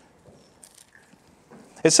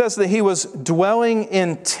 It says that he was dwelling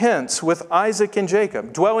in tents with Isaac and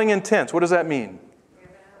Jacob. Dwelling in tents, what does that mean?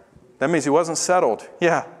 That means he wasn't settled.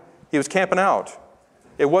 Yeah, he was camping out.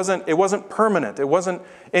 It wasn't permanent. It wasn't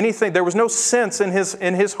anything. There was no sense in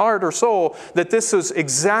his heart or soul that this was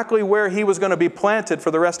exactly where he was going to be planted for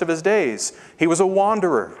the rest of his days. He was a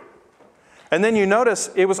wanderer. And then you notice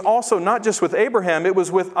it was also not just with Abraham, it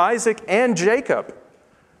was with Isaac and Jacob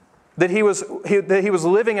that he was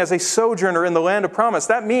living as a sojourner in the land of promise.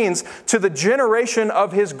 That means to the generation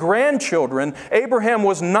of his grandchildren, Abraham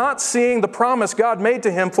was not seeing the promise God made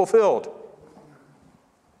to him fulfilled.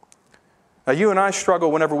 Now, you and I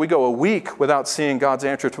struggle whenever we go a week without seeing God's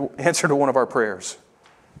answer to one of our prayers.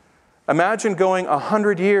 Imagine going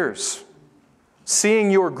 100 years, seeing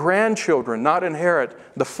your grandchildren not inherit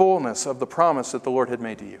the fullness of the promise that the Lord had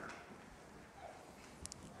made to you.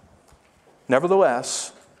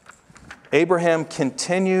 Nevertheless, Abraham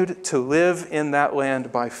continued to live in that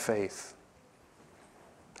land by faith.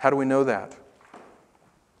 How do we know that?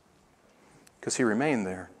 Because he remained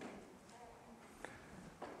there.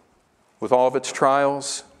 With all of its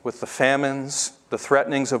trials, with the famines, the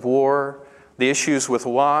threatenings of war, the issues with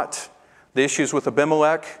Lot, the issues with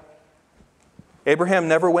Abimelech, Abraham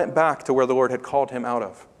never went back to where the Lord had called him out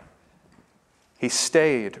of. He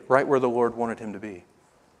stayed right where the Lord wanted him to be.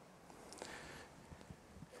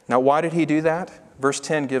 Now, why did he do that? Verse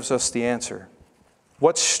 10 gives us the answer.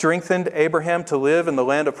 What strengthened Abraham to live in the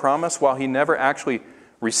land of promise while he never actually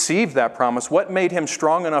received that promise? What made him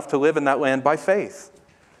strong enough to live in that land by faith?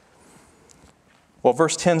 Well,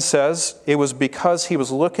 verse 10 says, it was because he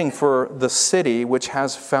was looking for the city which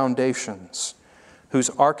has foundations, whose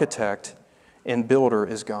architect and builder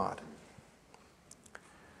is God.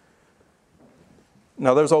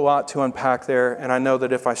 Now, there's a lot to unpack there, and I know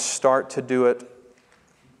that if I start to do it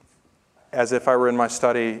as if I were in my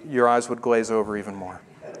study, your eyes would glaze over even more.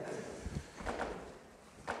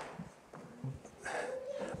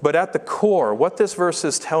 But at the core, what this verse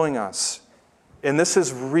is telling us, and this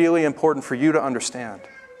is really important for you to understand,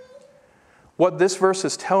 what this verse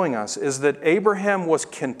is telling us is that Abraham was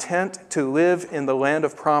content to live in the land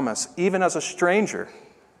of promise, even as a stranger,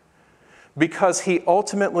 because he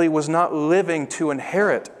ultimately was not living to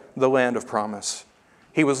inherit the land of promise.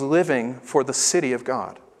 He was living for the city of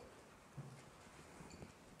God.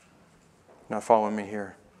 Now follow me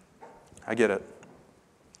here. I get it.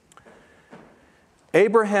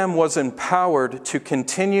 Abraham was empowered to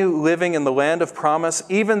continue living in the land of promise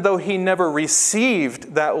even though he never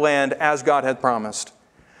received that land as God had promised.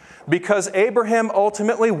 Because Abraham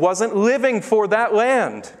ultimately wasn't living for that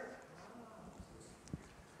land.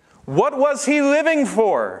 What was he living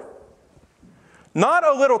for? Not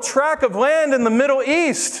a little tract of land in the Middle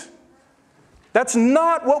East. That's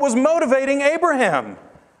not what was motivating Abraham.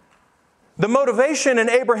 The motivation in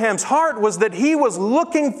Abraham's heart was that he was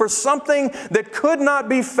looking for something that could not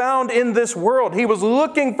be found in this world. He was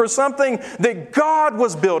looking for something that God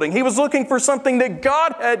was building. He was looking for something that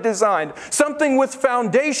God had designed, something with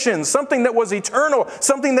foundations, something that was eternal,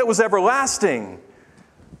 something that was everlasting.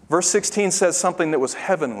 Verse 16 says something that was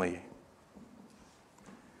heavenly.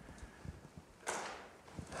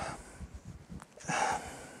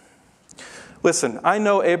 Listen, I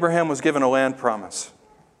know Abraham was given a land promise.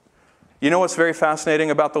 You know what's very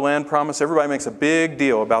fascinating about the land promise? Everybody makes a big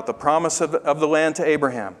deal about the promise of the land to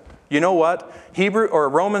Abraham. You know what?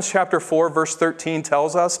 Romans chapter 4, verse 13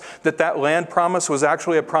 tells us that that land promise was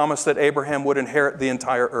actually a promise that Abraham would inherit the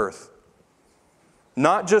entire earth.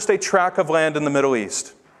 Not just a tract of land in the Middle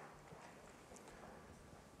East.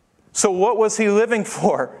 So what was he living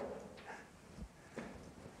for?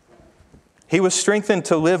 He was strengthened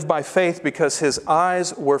to live by faith because his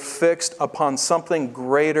eyes were fixed upon something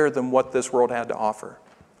greater than what this world had to offer.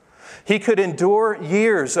 He could endure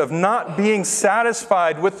years of not being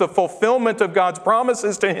satisfied with the fulfillment of God's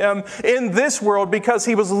promises to him in this world because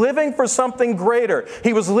he was living for something greater.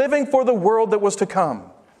 He was living for the world that was to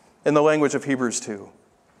come, in the language of Hebrews 2.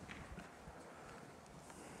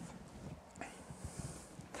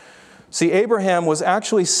 See, Abraham was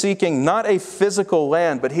actually seeking not a physical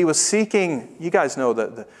land, but he was seeking, you guys know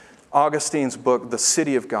the Augustine's book, The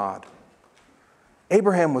City of God.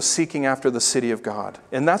 Abraham was seeking after the city of God,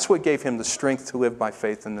 and that's what gave him the strength to live by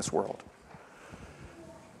faith in this world.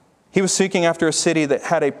 He was seeking after a city that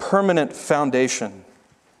had a permanent foundation.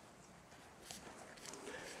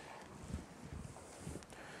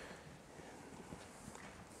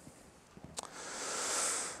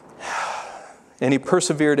 And he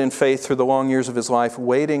persevered in faith through the long years of his life,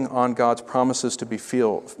 waiting on God's promises to be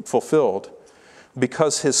fulfilled,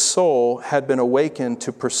 because his soul had been awakened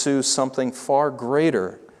to pursue something far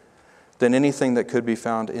greater than anything that could be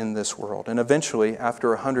found in this world. And eventually, after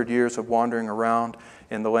 100 years of wandering around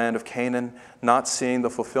in the land of Canaan, not seeing the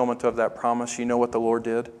fulfillment of that promise, you know what the Lord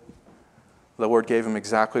did? The Lord gave him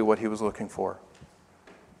exactly what he was looking for.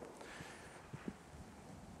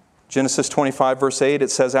 Genesis 25, verse 8, it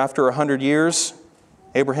says, after 100 years,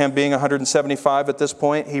 Abraham being 175 at this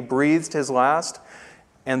point, he breathed his last,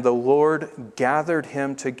 and the Lord gathered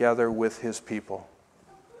him together with his people.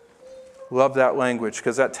 Love that language,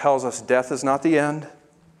 because that tells us death is not the end.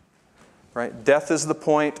 Right? Death is the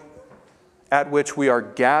point at which we are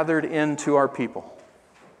gathered into our people.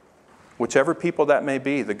 Whichever people that may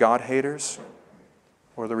be, the God-haters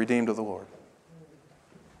or the redeemed of the Lord.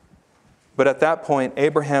 But at that point,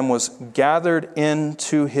 Abraham was gathered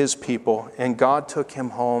into his people, and God took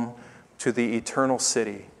him home to the eternal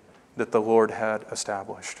city that the Lord had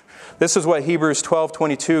established. This is what Hebrews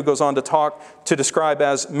 12:22 goes on to describe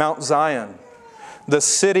as Mount Zion, the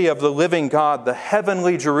city of the living God, the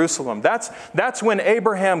heavenly Jerusalem. That's when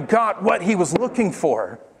Abraham got what he was looking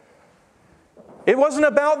for. It wasn't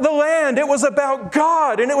about the land, it was about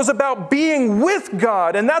God, and it was about being with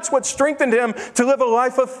God, and that's what strengthened him to live a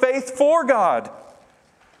life of faith for God.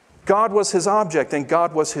 God was his object, and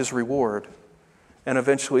God was his reward. And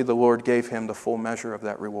eventually the Lord gave him the full measure of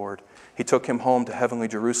that reward. He took him home to heavenly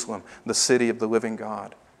Jerusalem, the city of the living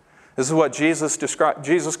God. This is what Jesus described.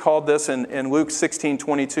 Jesus called this in Luke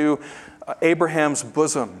 16:22, Abraham's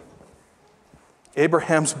bosom.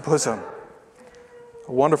 Abraham's bosom.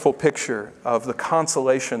 A wonderful picture of the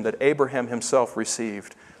consolation that Abraham himself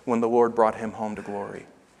received when the Lord brought him home to glory.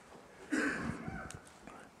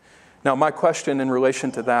 Now, my question in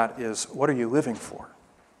relation to that is, what are you living for?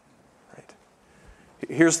 Right?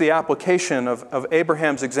 Here's the application of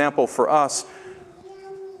Abraham's example for us.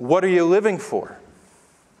 What are you living for?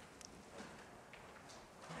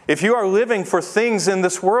 If you are living for things in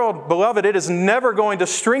this world, beloved, it is never going to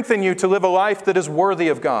strengthen you to live a life that is worthy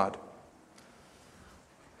of God.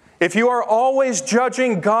 If you are always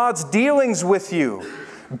judging God's dealings with you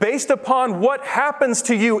based upon what happens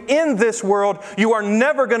to you in this world, you are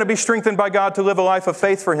never going to be strengthened by God to live a life of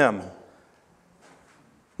faith for Him.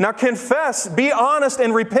 Now confess, be honest,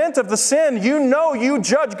 and repent of the sin. You know you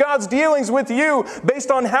judge God's dealings with you based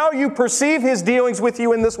on how you perceive His dealings with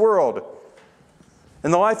you in this world.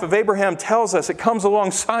 And the life of Abraham tells us, it comes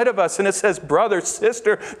alongside of us, and it says, brother,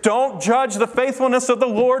 sister, don't judge the faithfulness of the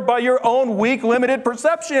Lord by your own weak, limited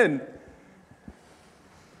perception.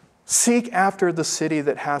 Seek after the city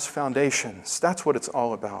that has foundations. That's what it's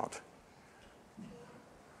all about.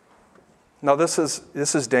 Now, this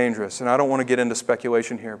is dangerous, and I don't want to get into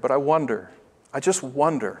speculation here, but I just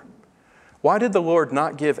wonder, why did the Lord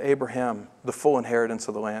not give Abraham the full inheritance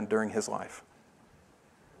of the land during his life?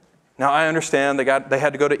 Now, I understand they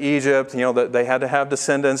had to go to Egypt, that they had to have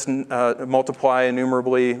descendants multiply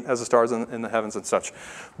innumerably as the stars in the heavens and such.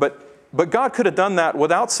 But God could have done that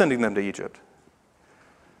without sending them to Egypt.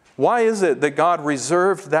 Why is it that God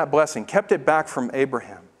reserved that blessing, kept it back from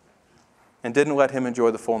Abraham, and didn't let him enjoy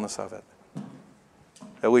the fullness of it?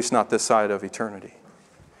 At least not this side of eternity.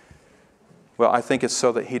 Well, I think it's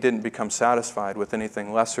so that he didn't become satisfied with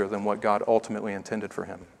anything lesser than what God ultimately intended for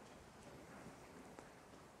him.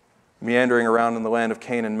 Meandering around in the land of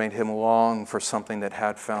Canaan made him long for something that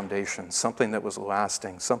had foundation, something that was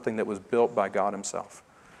lasting, something that was built by God Himself.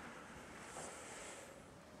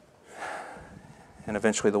 And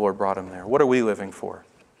eventually the Lord brought him there. What are we living for?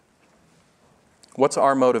 What's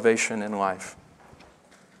our motivation in life?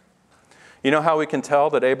 You know how we can tell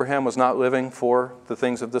that Abraham was not living for the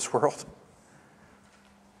things of this world?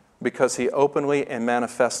 Because he openly and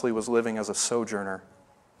manifestly was living as a sojourner.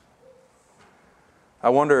 I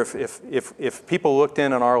wonder if people looked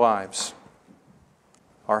in on our lives,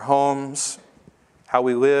 our homes, how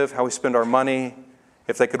we live, how we spend our money,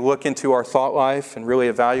 if they could look into our thought life and really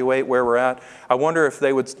evaluate where we're at, I wonder if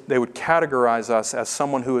they would categorize us as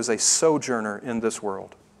someone who is a sojourner in this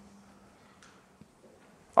world.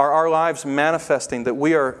 Are our lives manifesting that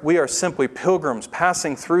we are simply pilgrims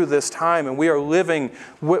passing through this time, and we are living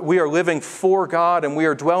for God, and we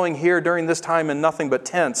are dwelling here during this time in nothing but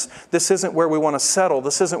tents? This isn't where we want to settle.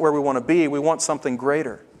 This isn't where we want to be. We want something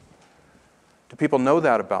greater. Do people know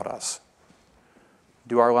that about us?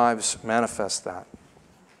 Do our lives manifest that?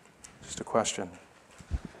 Just a question.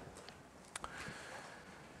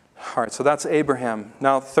 All right, so that's Abraham.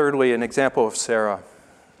 Now, thirdly, an example of Sarah.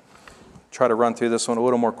 Try to run through this one a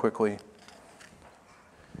little more quickly.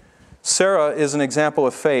 Sarah is an example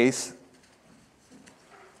of faith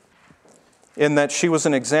in that she was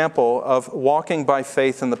an example of walking by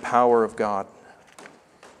faith in the power of God.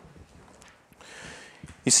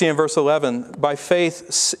 You see in verse 11, by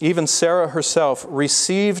faith, even Sarah herself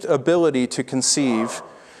received ability to conceive,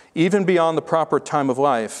 even beyond the proper time of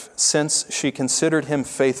life, since she considered him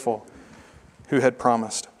faithful who had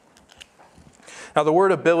promised. Now, the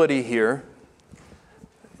word ability here,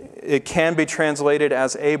 it can be translated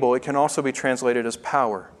as able. It can also be translated as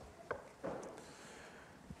power.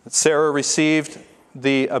 Sarah received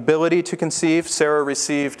the ability to conceive. Sarah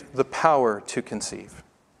received the power to conceive.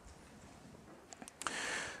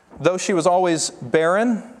 Though she was always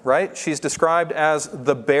barren, right? She's described as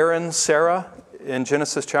the barren Sarah in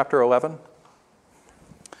Genesis chapter 11.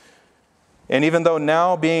 And even though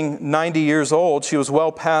now being 90 years old, she was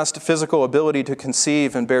well past physical ability to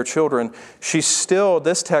conceive and bear children, she still,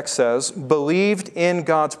 this text says, believed in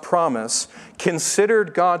God's promise,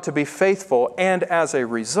 considered God to be faithful, and as a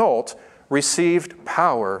result, received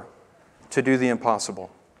power to do the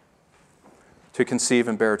impossible, to conceive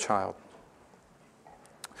and bear a child.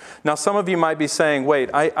 Now, some of you might be saying, wait,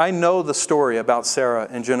 I know the story about Sarah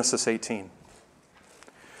in Genesis 18.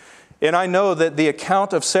 And I know that the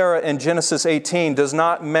account of Sarah in Genesis 18 does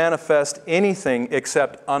not manifest anything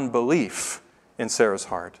except unbelief in Sarah's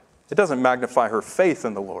heart. It doesn't magnify her faith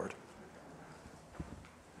in the Lord.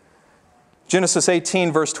 Genesis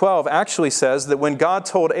 18 verse 12 actually says that when God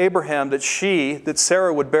told Abraham that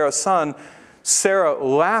Sarah would bear a son, Sarah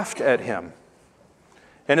laughed at him.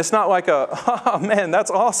 And it's not like a, oh man, that's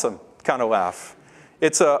awesome kind of laugh.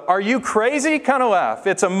 It's a, are you crazy kind of laugh.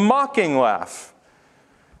 It's a mocking laugh.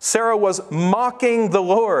 Sarah was mocking the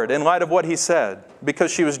Lord in light of what he said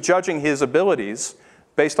because she was judging his abilities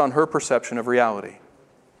based on her perception of reality.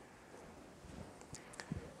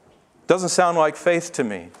 Doesn't sound like faith to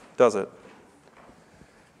me, does it?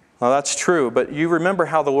 Well, that's true, but you remember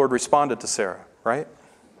how the Lord responded to Sarah, right?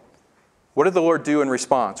 What did the Lord do in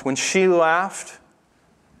response? When she laughed,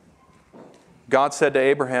 God said to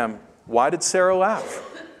Abraham, why did Sarah laugh?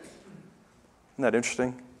 Isn't that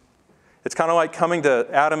interesting? It's kind of like coming to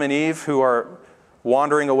Adam and Eve who are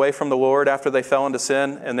wandering away from the Lord after they fell into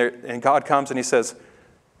sin, and God comes and he says,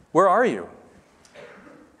 where are you?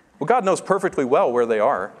 Well, God knows perfectly well where they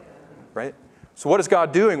are, right? So what is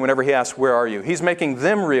God doing whenever he asks, where are you? He's making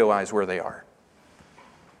them realize where they are.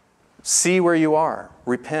 See where you are.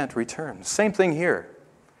 Repent, return. Same thing here.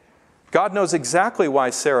 God knows exactly why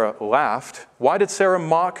Sarah laughed. Why did Sarah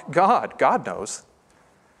mock God? God knows.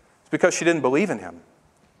 It's because she didn't believe in him.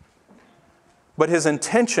 But his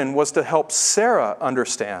intention was to help Sarah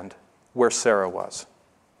understand where Sarah was.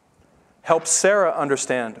 Help Sarah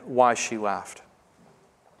understand why she laughed.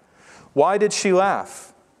 Why did she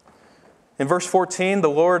laugh? In verse 14, the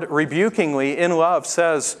Lord rebukingly, in love,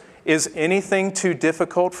 says, is anything too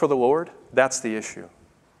difficult for the Lord? That's the issue.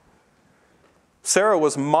 Sarah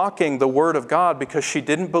was mocking the word of God because she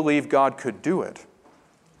didn't believe God could do it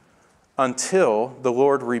until the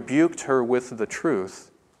Lord rebuked her with the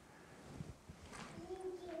truth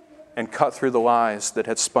and cut through the lies that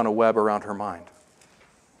had spun a web around her mind.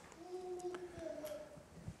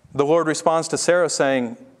 The Lord responds to Sarah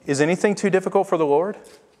saying, is anything too difficult for the Lord?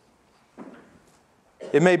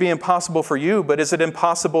 It may be impossible for you, but is it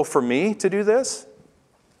impossible for me to do this?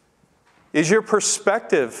 Is your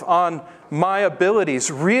perspective on my abilities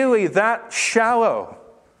really that shallow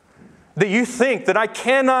that you think that I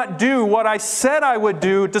cannot do what I said I would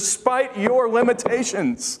do despite your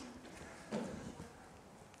limitations?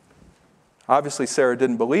 Obviously, Sarah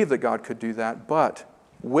didn't believe that God could do that, but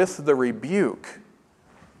with the rebuke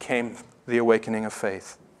came the awakening of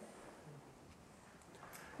faith.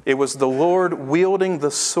 It was the Lord wielding the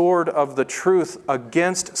sword of the truth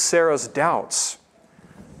against Sarah's doubts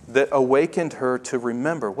that awakened her to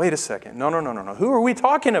remember, wait a second, no. Who are we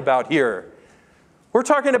talking about here? We're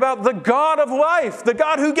talking about the God of life, the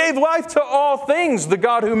God who gave life to all things, the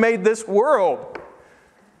God who made this world.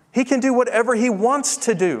 He can do whatever he wants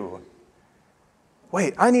to do.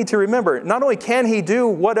 Wait, I need to remember, not only can he do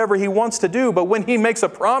whatever he wants to do, but when he makes a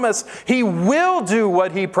promise, he will do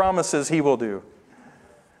what he promises he will do.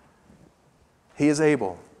 He is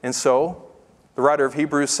able. And so, the writer of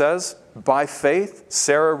Hebrews says, by faith,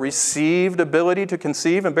 Sarah received ability to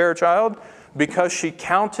conceive and bear a child because she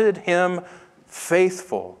counted him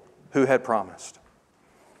faithful who had promised.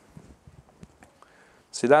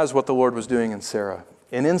 See, that is what the Lord was doing in Sarah.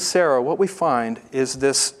 And in Sarah, what we find is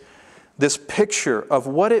this picture of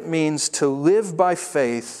what it means to live by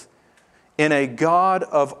faith in a God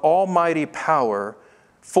of almighty power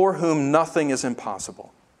for whom nothing is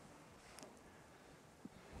impossible.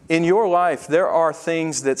 In your life, there are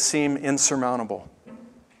things that seem insurmountable.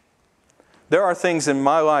 There are things in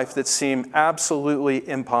my life that seem absolutely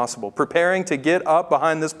impossible. Preparing to get up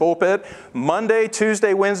behind this pulpit Monday,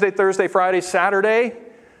 Tuesday, Wednesday, Thursday, Friday, Saturday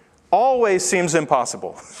always seems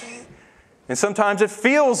impossible. And sometimes it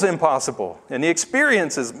feels impossible. And the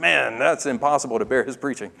experience is, man, that's impossible to bear his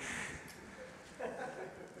preaching.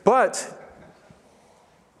 But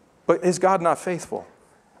is God not faithful?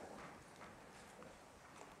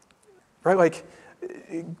 Right? Like,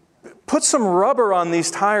 put some rubber on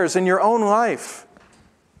these tires in your own life.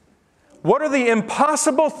 What are the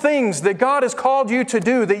impossible things that God has called you to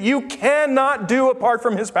do that you cannot do apart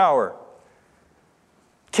from his power?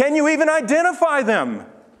 Can you even identify them?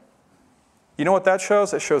 You know what that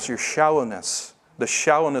shows? That shows your shallowness, the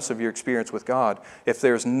shallowness of your experience with God. If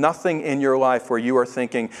there's nothing in your life where you are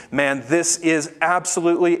thinking, man, this is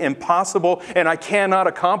absolutely impossible and I cannot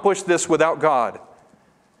accomplish this without God.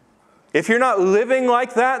 If you're not living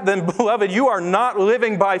like that, then beloved, you are not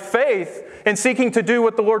living by faith and seeking to do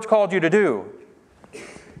what the Lord's called you to do.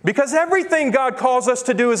 Because everything God calls us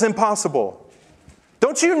to do is impossible.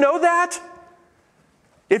 Don't you know that?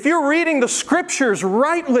 If you're reading the Scriptures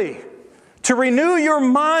rightly, to renew your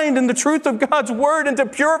mind in the truth of God's Word and to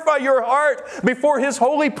purify your heart before His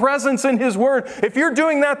holy presence in His Word. If you're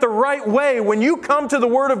doing that the right way, when you come to the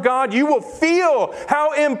Word of God, you will feel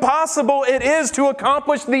how impossible it is to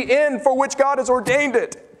accomplish the end for which God has ordained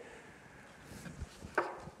it.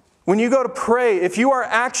 When you go to pray, if you are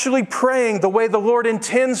actually praying the way the Lord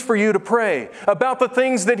intends for you to pray, about the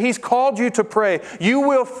things that He's called you to pray, you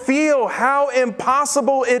will feel how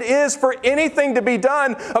impossible it is for anything to be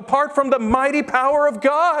done apart from the mighty power of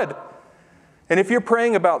God. And if you're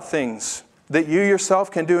praying about things that you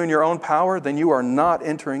yourself can do in your own power, then you are not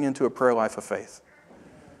entering into a prayer life of faith.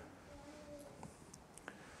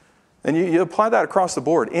 And you apply that across the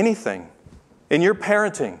board. Anything. In your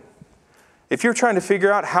parenting. If you're trying to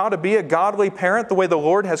figure out how to be a godly parent the way the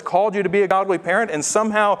Lord has called you to be a godly parent, and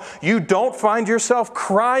somehow you don't find yourself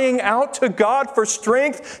crying out to God for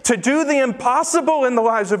strength to do the impossible in the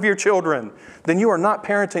lives of your children, then you are not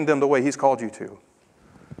parenting them the way He's called you to.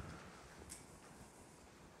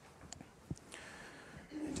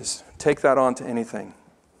 Just take that on to anything,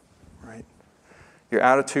 right? Your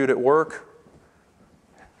attitude at work,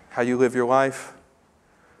 how you live your life,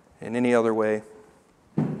 in any other way.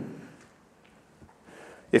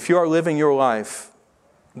 If you are living your life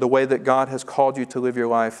the way that God has called you to live your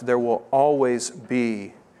life, there will always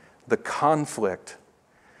be the conflict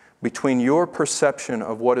between your perception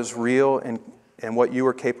of what is real and what you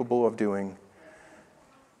are capable of doing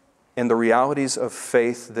and the realities of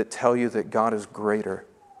faith that tell you that God is greater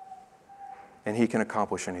and He can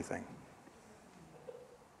accomplish anything.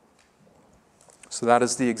 So that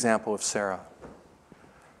is the example of Sarah.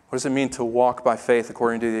 What does it mean to walk by faith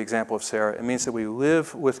according to the example of Sarah? It means that we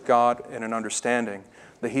live with God in an understanding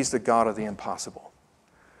that He's the God of the impossible.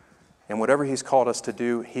 And whatever He's called us to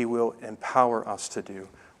do, He will empower us to do.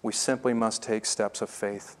 We simply must take steps of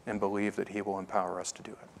faith and believe that He will empower us to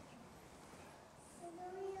do it.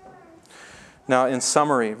 Now, in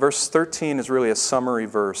summary, verse 13 is really a summary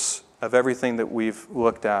verse of everything that we've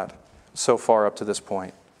looked at so far up to this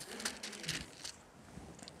point.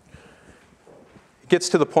 It gets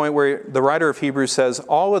to the point where the writer of Hebrews says,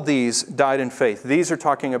 all of these died in faith. These are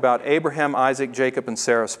talking about Abraham, Isaac, Jacob, and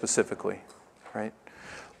Sarah specifically, right?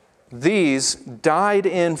 These died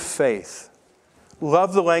in faith.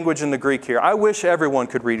 Love the language in the Greek here. I wish everyone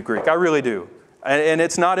could read Greek. I really do. And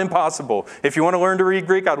it's not impossible. If you want to learn to read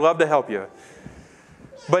Greek, I'd love to help you.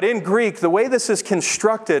 But in Greek, the way this is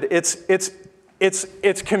constructed,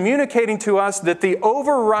 it's communicating to us that the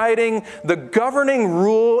overriding, the governing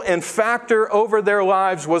rule and factor over their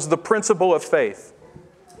lives was the principle of faith.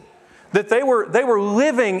 That they were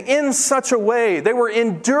living in such a way, they were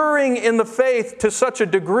enduring in the faith to such a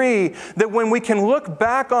degree that when we can look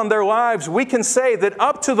back on their lives, we can say that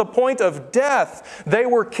up to the point of death, they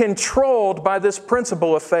were controlled by this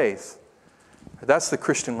principle of faith. That's the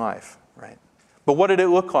Christian life, right? But what did it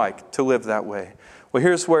look like to live that way? Well,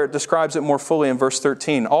 here's where it describes it more fully in verse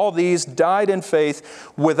 13. All these died in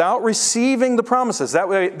faith without receiving the promises.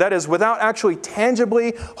 That is, without actually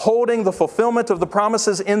tangibly holding the fulfillment of the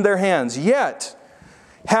promises in their hands. Yet,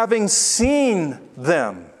 having seen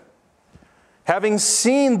them, having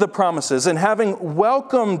seen the promises and having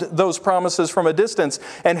welcomed those promises from a distance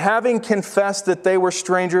and having confessed that they were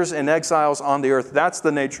strangers and exiles on the earth. That's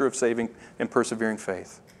the nature of saving and persevering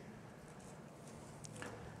faith.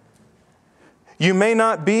 You may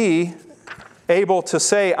not be able to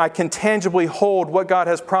say, I can tangibly hold what God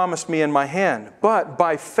has promised me in my hand. But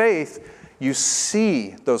by faith, you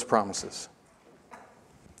see those promises.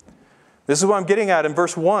 This is what I'm getting at in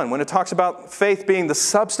verse 1. When it talks about faith being the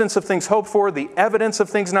substance of things hoped for, the evidence of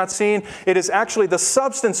things not seen, it is actually the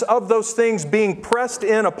substance of those things being pressed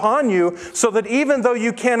in upon you so that even though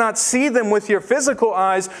you cannot see them with your physical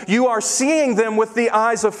eyes, you are seeing them with the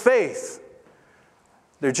eyes of faith.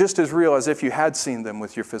 They're just as real as if you had seen them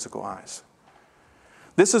with your physical eyes.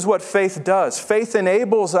 This is what faith does. Faith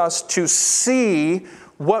enables us to see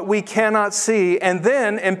what we cannot see and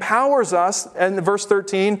then empowers us, in verse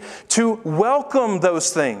 13, to welcome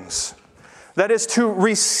those things. That is, to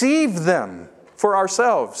receive them for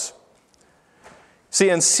ourselves. See,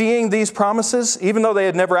 in seeing these promises, even though they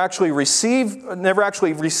had never actually received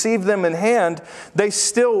them in hand, they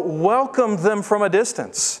still welcomed them from a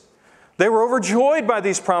distance. They were overjoyed by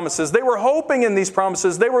these promises. They were hoping in these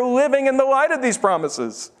promises. They were living in the light of these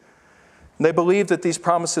promises. They believed that these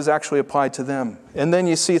promises actually applied to them. And then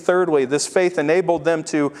you see, thirdly, this faith enabled them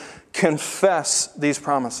to confess these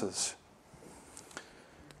promises.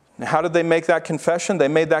 Now, how did they make that confession? They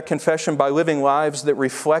made that confession by living lives that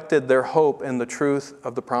reflected their hope in the truth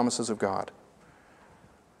of the promises of God.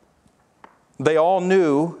 They all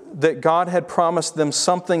knew that God had promised them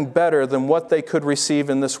something better than what they could receive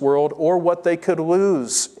in this world or what they could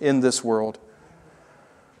lose in this world.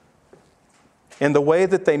 And the way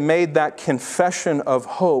that they made that confession of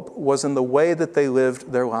hope was in the way that they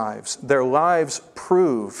lived their lives. Their lives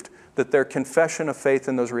proved that their confession of faith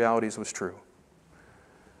in those realities was true.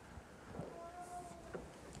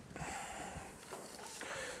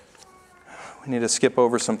 We need to skip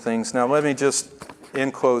over some things. Now let me just,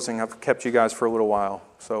 in closing, I've kept you guys for a little while.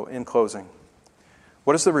 So in closing,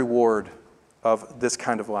 what is the reward of this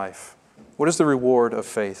kind of life? What is the reward of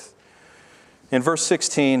faith? In verse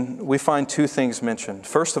 16, we find two things mentioned.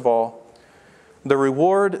 First of all, the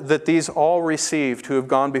reward that these all received who have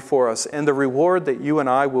gone before us, and the reward that you and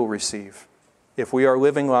I will receive if we are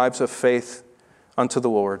living lives of faith unto the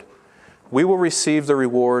Lord. We will receive the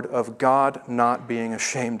reward of God not being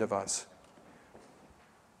ashamed of us.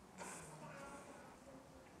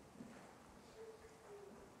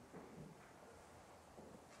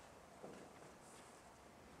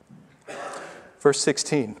 Verse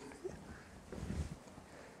 16.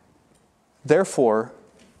 Therefore,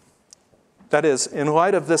 That is, in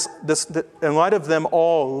light of in light of them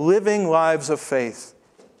all living lives of faith,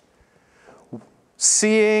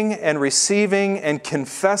 seeing and receiving and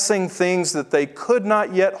confessing things that they could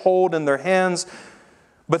not yet hold in their hands,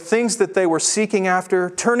 but things that they were seeking after,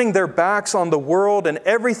 turning their backs on the world and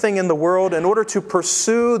everything in the world in order to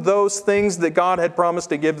pursue those things that God had promised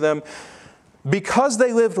to give them. Because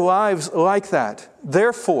they lived lives like that,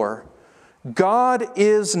 therefore, God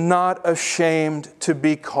is not ashamed to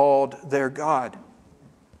be called their God.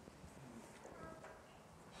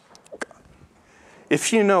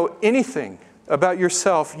 If you know anything about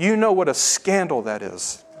yourself, you know what a scandal that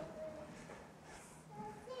is.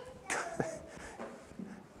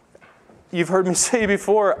 You've heard me say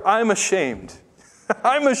before, I'm ashamed.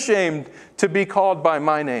 I'm ashamed to be called by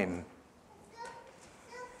my name.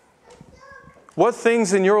 What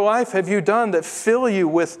things in your life have you done that fill you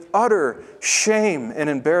with utter shame and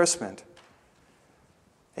embarrassment?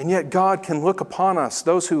 And yet God can look upon us,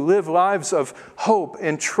 those who live lives of hope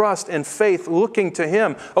and trust and faith, looking to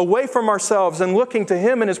Him, away from ourselves and looking to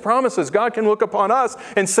Him and His promises. God can look upon us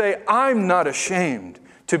and say, I'm not ashamed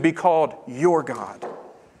to be called your God.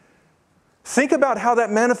 Think about how that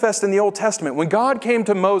manifests in the Old Testament. When God came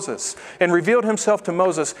to Moses and revealed Himself to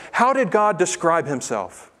Moses, how did God describe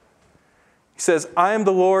Himself? He says, I am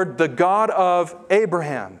the Lord, the God of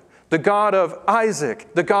Abraham, the God of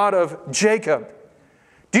Isaac, the God of Jacob.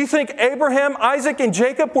 Do you think Abraham, Isaac, and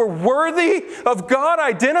Jacob were worthy of God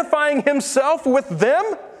identifying Himself with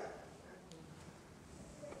them?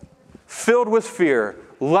 Filled with fear,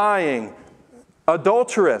 lying,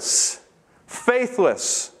 adulterous,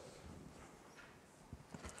 faithless.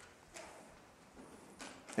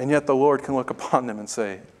 And yet the Lord can look upon them and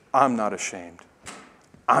say, I'm not ashamed.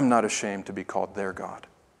 I'm not ashamed to be called their God.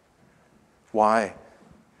 Why?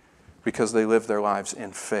 Because they lived their lives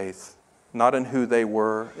in faith. Not in who they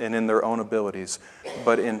were and in their own abilities,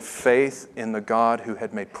 but in faith in the God who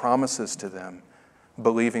had made promises to them,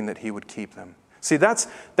 believing that He would keep them. See, that's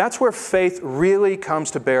where faith really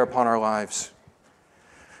comes to bear upon our lives.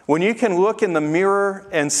 When you can look in the mirror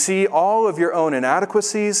and see all of your own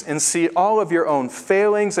inadequacies and see all of your own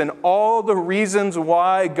failings and all the reasons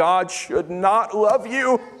why God should not love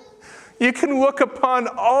you, you can look upon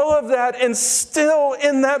all of that and still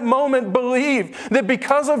in that moment believe that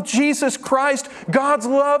because of Jesus Christ, God's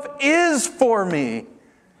love is for me.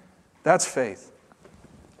 That's faith.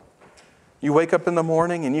 You wake up in the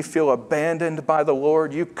morning and you feel abandoned by the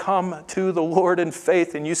Lord. You come to the Lord in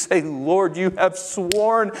faith and you say, Lord, you have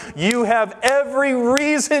sworn you have every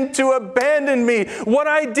reason to abandon me. What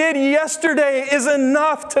I did yesterday is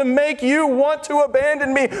enough to make you want to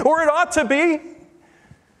abandon me, or it ought to be.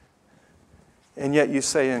 And yet you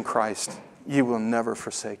say in Christ, you will never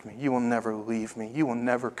forsake me. You will never leave me. You will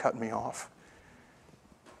never cut me off.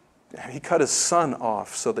 He cut His Son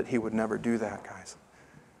off so that He would never do that, guys.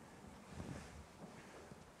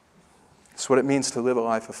 That's what it means to live a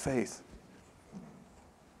life of faith.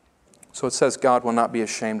 So it says God will not be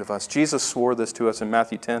ashamed of us. Jesus swore this to us in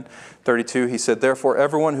Matthew 10:32. He said, therefore,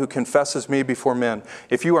 everyone who confesses me before men,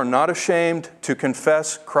 if you are not ashamed to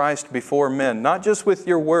confess Christ before men, not just with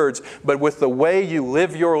your words, but with the way you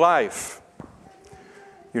live your life,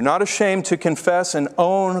 you're not ashamed to confess and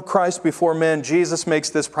own Christ before men, Jesus makes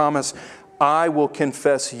this promise, I will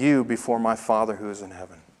confess you before my Father who is in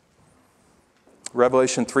heaven.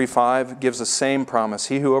 Revelation 3:5 gives the same promise.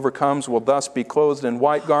 He who overcomes will thus be clothed in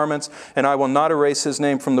white garments, and I will not erase his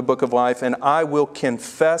name from the book of life, and I will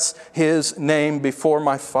confess his name before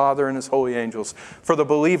my Father and His holy angels. For the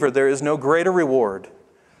believer, there is no greater reward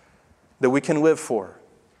that we can live for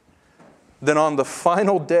than on the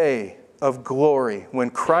final day of glory, when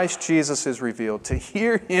Christ Jesus is revealed, to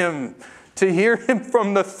hear Him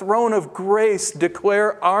from the throne of grace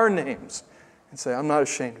declare our names and say, I'm not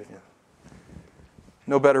ashamed of you.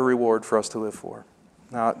 No better reward for us to live for.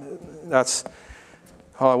 Now, that's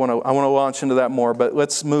how I want to launch into that more, but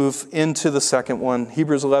let's move into the second one.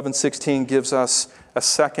 Hebrews 11:16 gives us a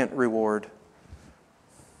second reward.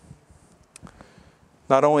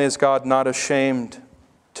 Not only is God not ashamed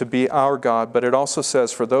to be our God, but it also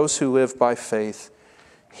says, for those who live by faith,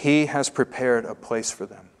 He has prepared a place for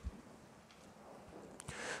them.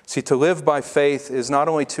 See, to live by faith is not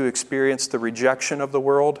only to experience the rejection of the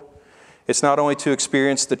world, it's not only to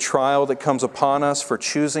experience the trial that comes upon us for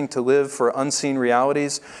choosing to live for unseen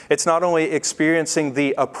realities. It's not only experiencing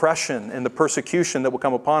the oppression and the persecution that will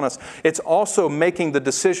come upon us. It's also making the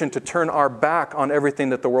decision to turn our back on everything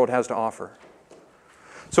that the world has to offer.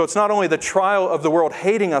 So it's not only the trial of the world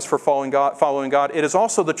hating us for following God, it is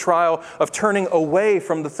also the trial of turning away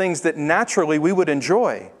from the things that naturally we would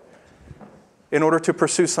enjoy in order to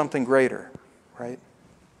pursue something greater. right?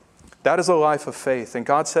 That is a life of faith. And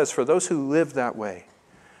God says, for those who live that way,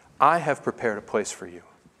 I have prepared a place for you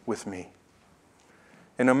with me.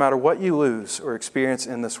 And no matter what you lose or experience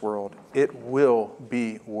in this world, it will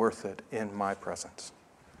be worth it in my presence.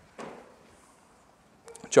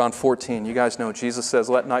 John 14, you guys know, Jesus says,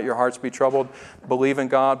 let not your hearts be troubled. Believe in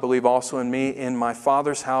God, believe also in me. In my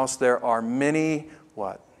Father's house there are many,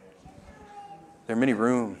 what? There are many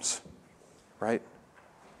rooms, right?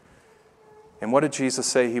 And what did Jesus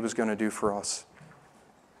say He was going to do for us?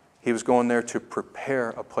 He was going there to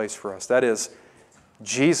prepare a place for us. That is,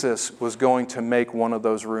 Jesus was going to make one of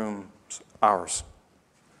those rooms ours.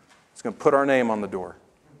 He's going to put our name on the door.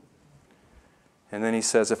 And then He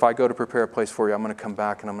says, if I go to prepare a place for you, I'm going to come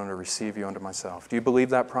back and I'm going to receive you unto myself. Do you believe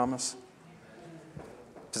that promise?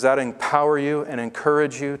 Does that empower you and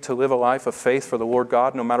encourage you to live a life of faith for the Lord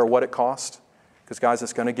God, no matter what it costs? Because, guys,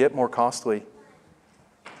 it's going to get more costly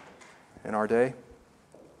in our day.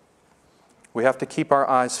 We have to keep our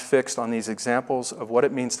eyes fixed on these examples of what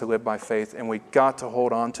it means to live by faith, and we've got to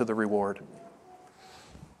hold on to the reward.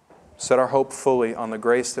 Set our hope fully on the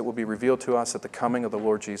grace that will be revealed to us at the coming of the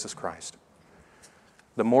Lord Jesus Christ.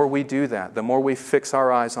 The more we do that, the more we fix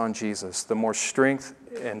our eyes on Jesus, the more strength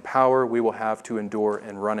and power we will have to endure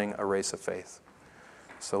in running a race of faith.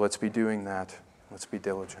 So let's be doing that. Let's be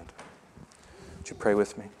diligent. Would you pray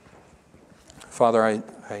with me? Father, I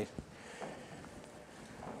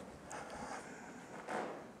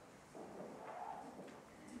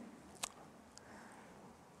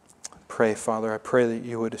pray, Father, I pray that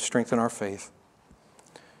you would strengthen our faith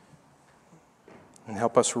and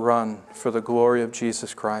help us run for the glory of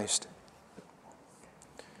Jesus Christ.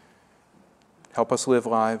 Help us live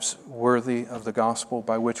lives worthy of the gospel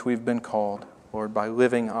by which we've been called, Lord, by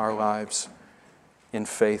living our lives in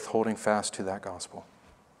faith, holding fast to that gospel.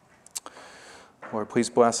 Lord, please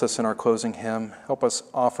bless us in our closing hymn. Help us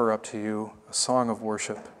offer up to you a song of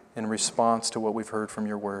worship in response to what we've heard from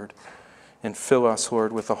your word. And fill us,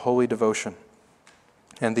 Lord, with a holy devotion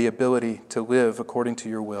and the ability to live according to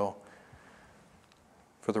your will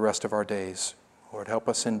for the rest of our days. Lord, help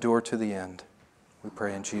us endure to the end. We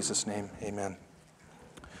pray in Jesus' name, amen.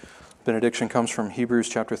 Benediction comes from Hebrews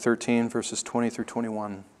chapter 13, verses 20 through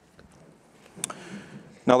 21.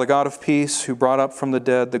 Now the God of peace, who brought up from the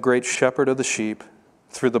dead the great shepherd of the sheep,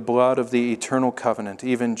 through the blood of the eternal covenant,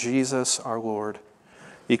 even Jesus our Lord,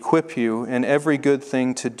 equip you in every good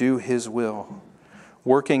thing to do his will,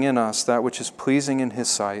 working in us that which is pleasing in his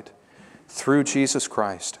sight, through Jesus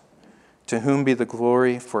Christ, to whom be the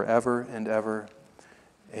glory forever and ever.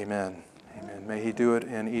 Amen. Amen. May he do it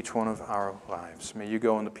in each one of our lives. May you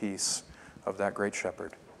go in the peace of that great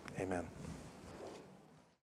shepherd. Amen.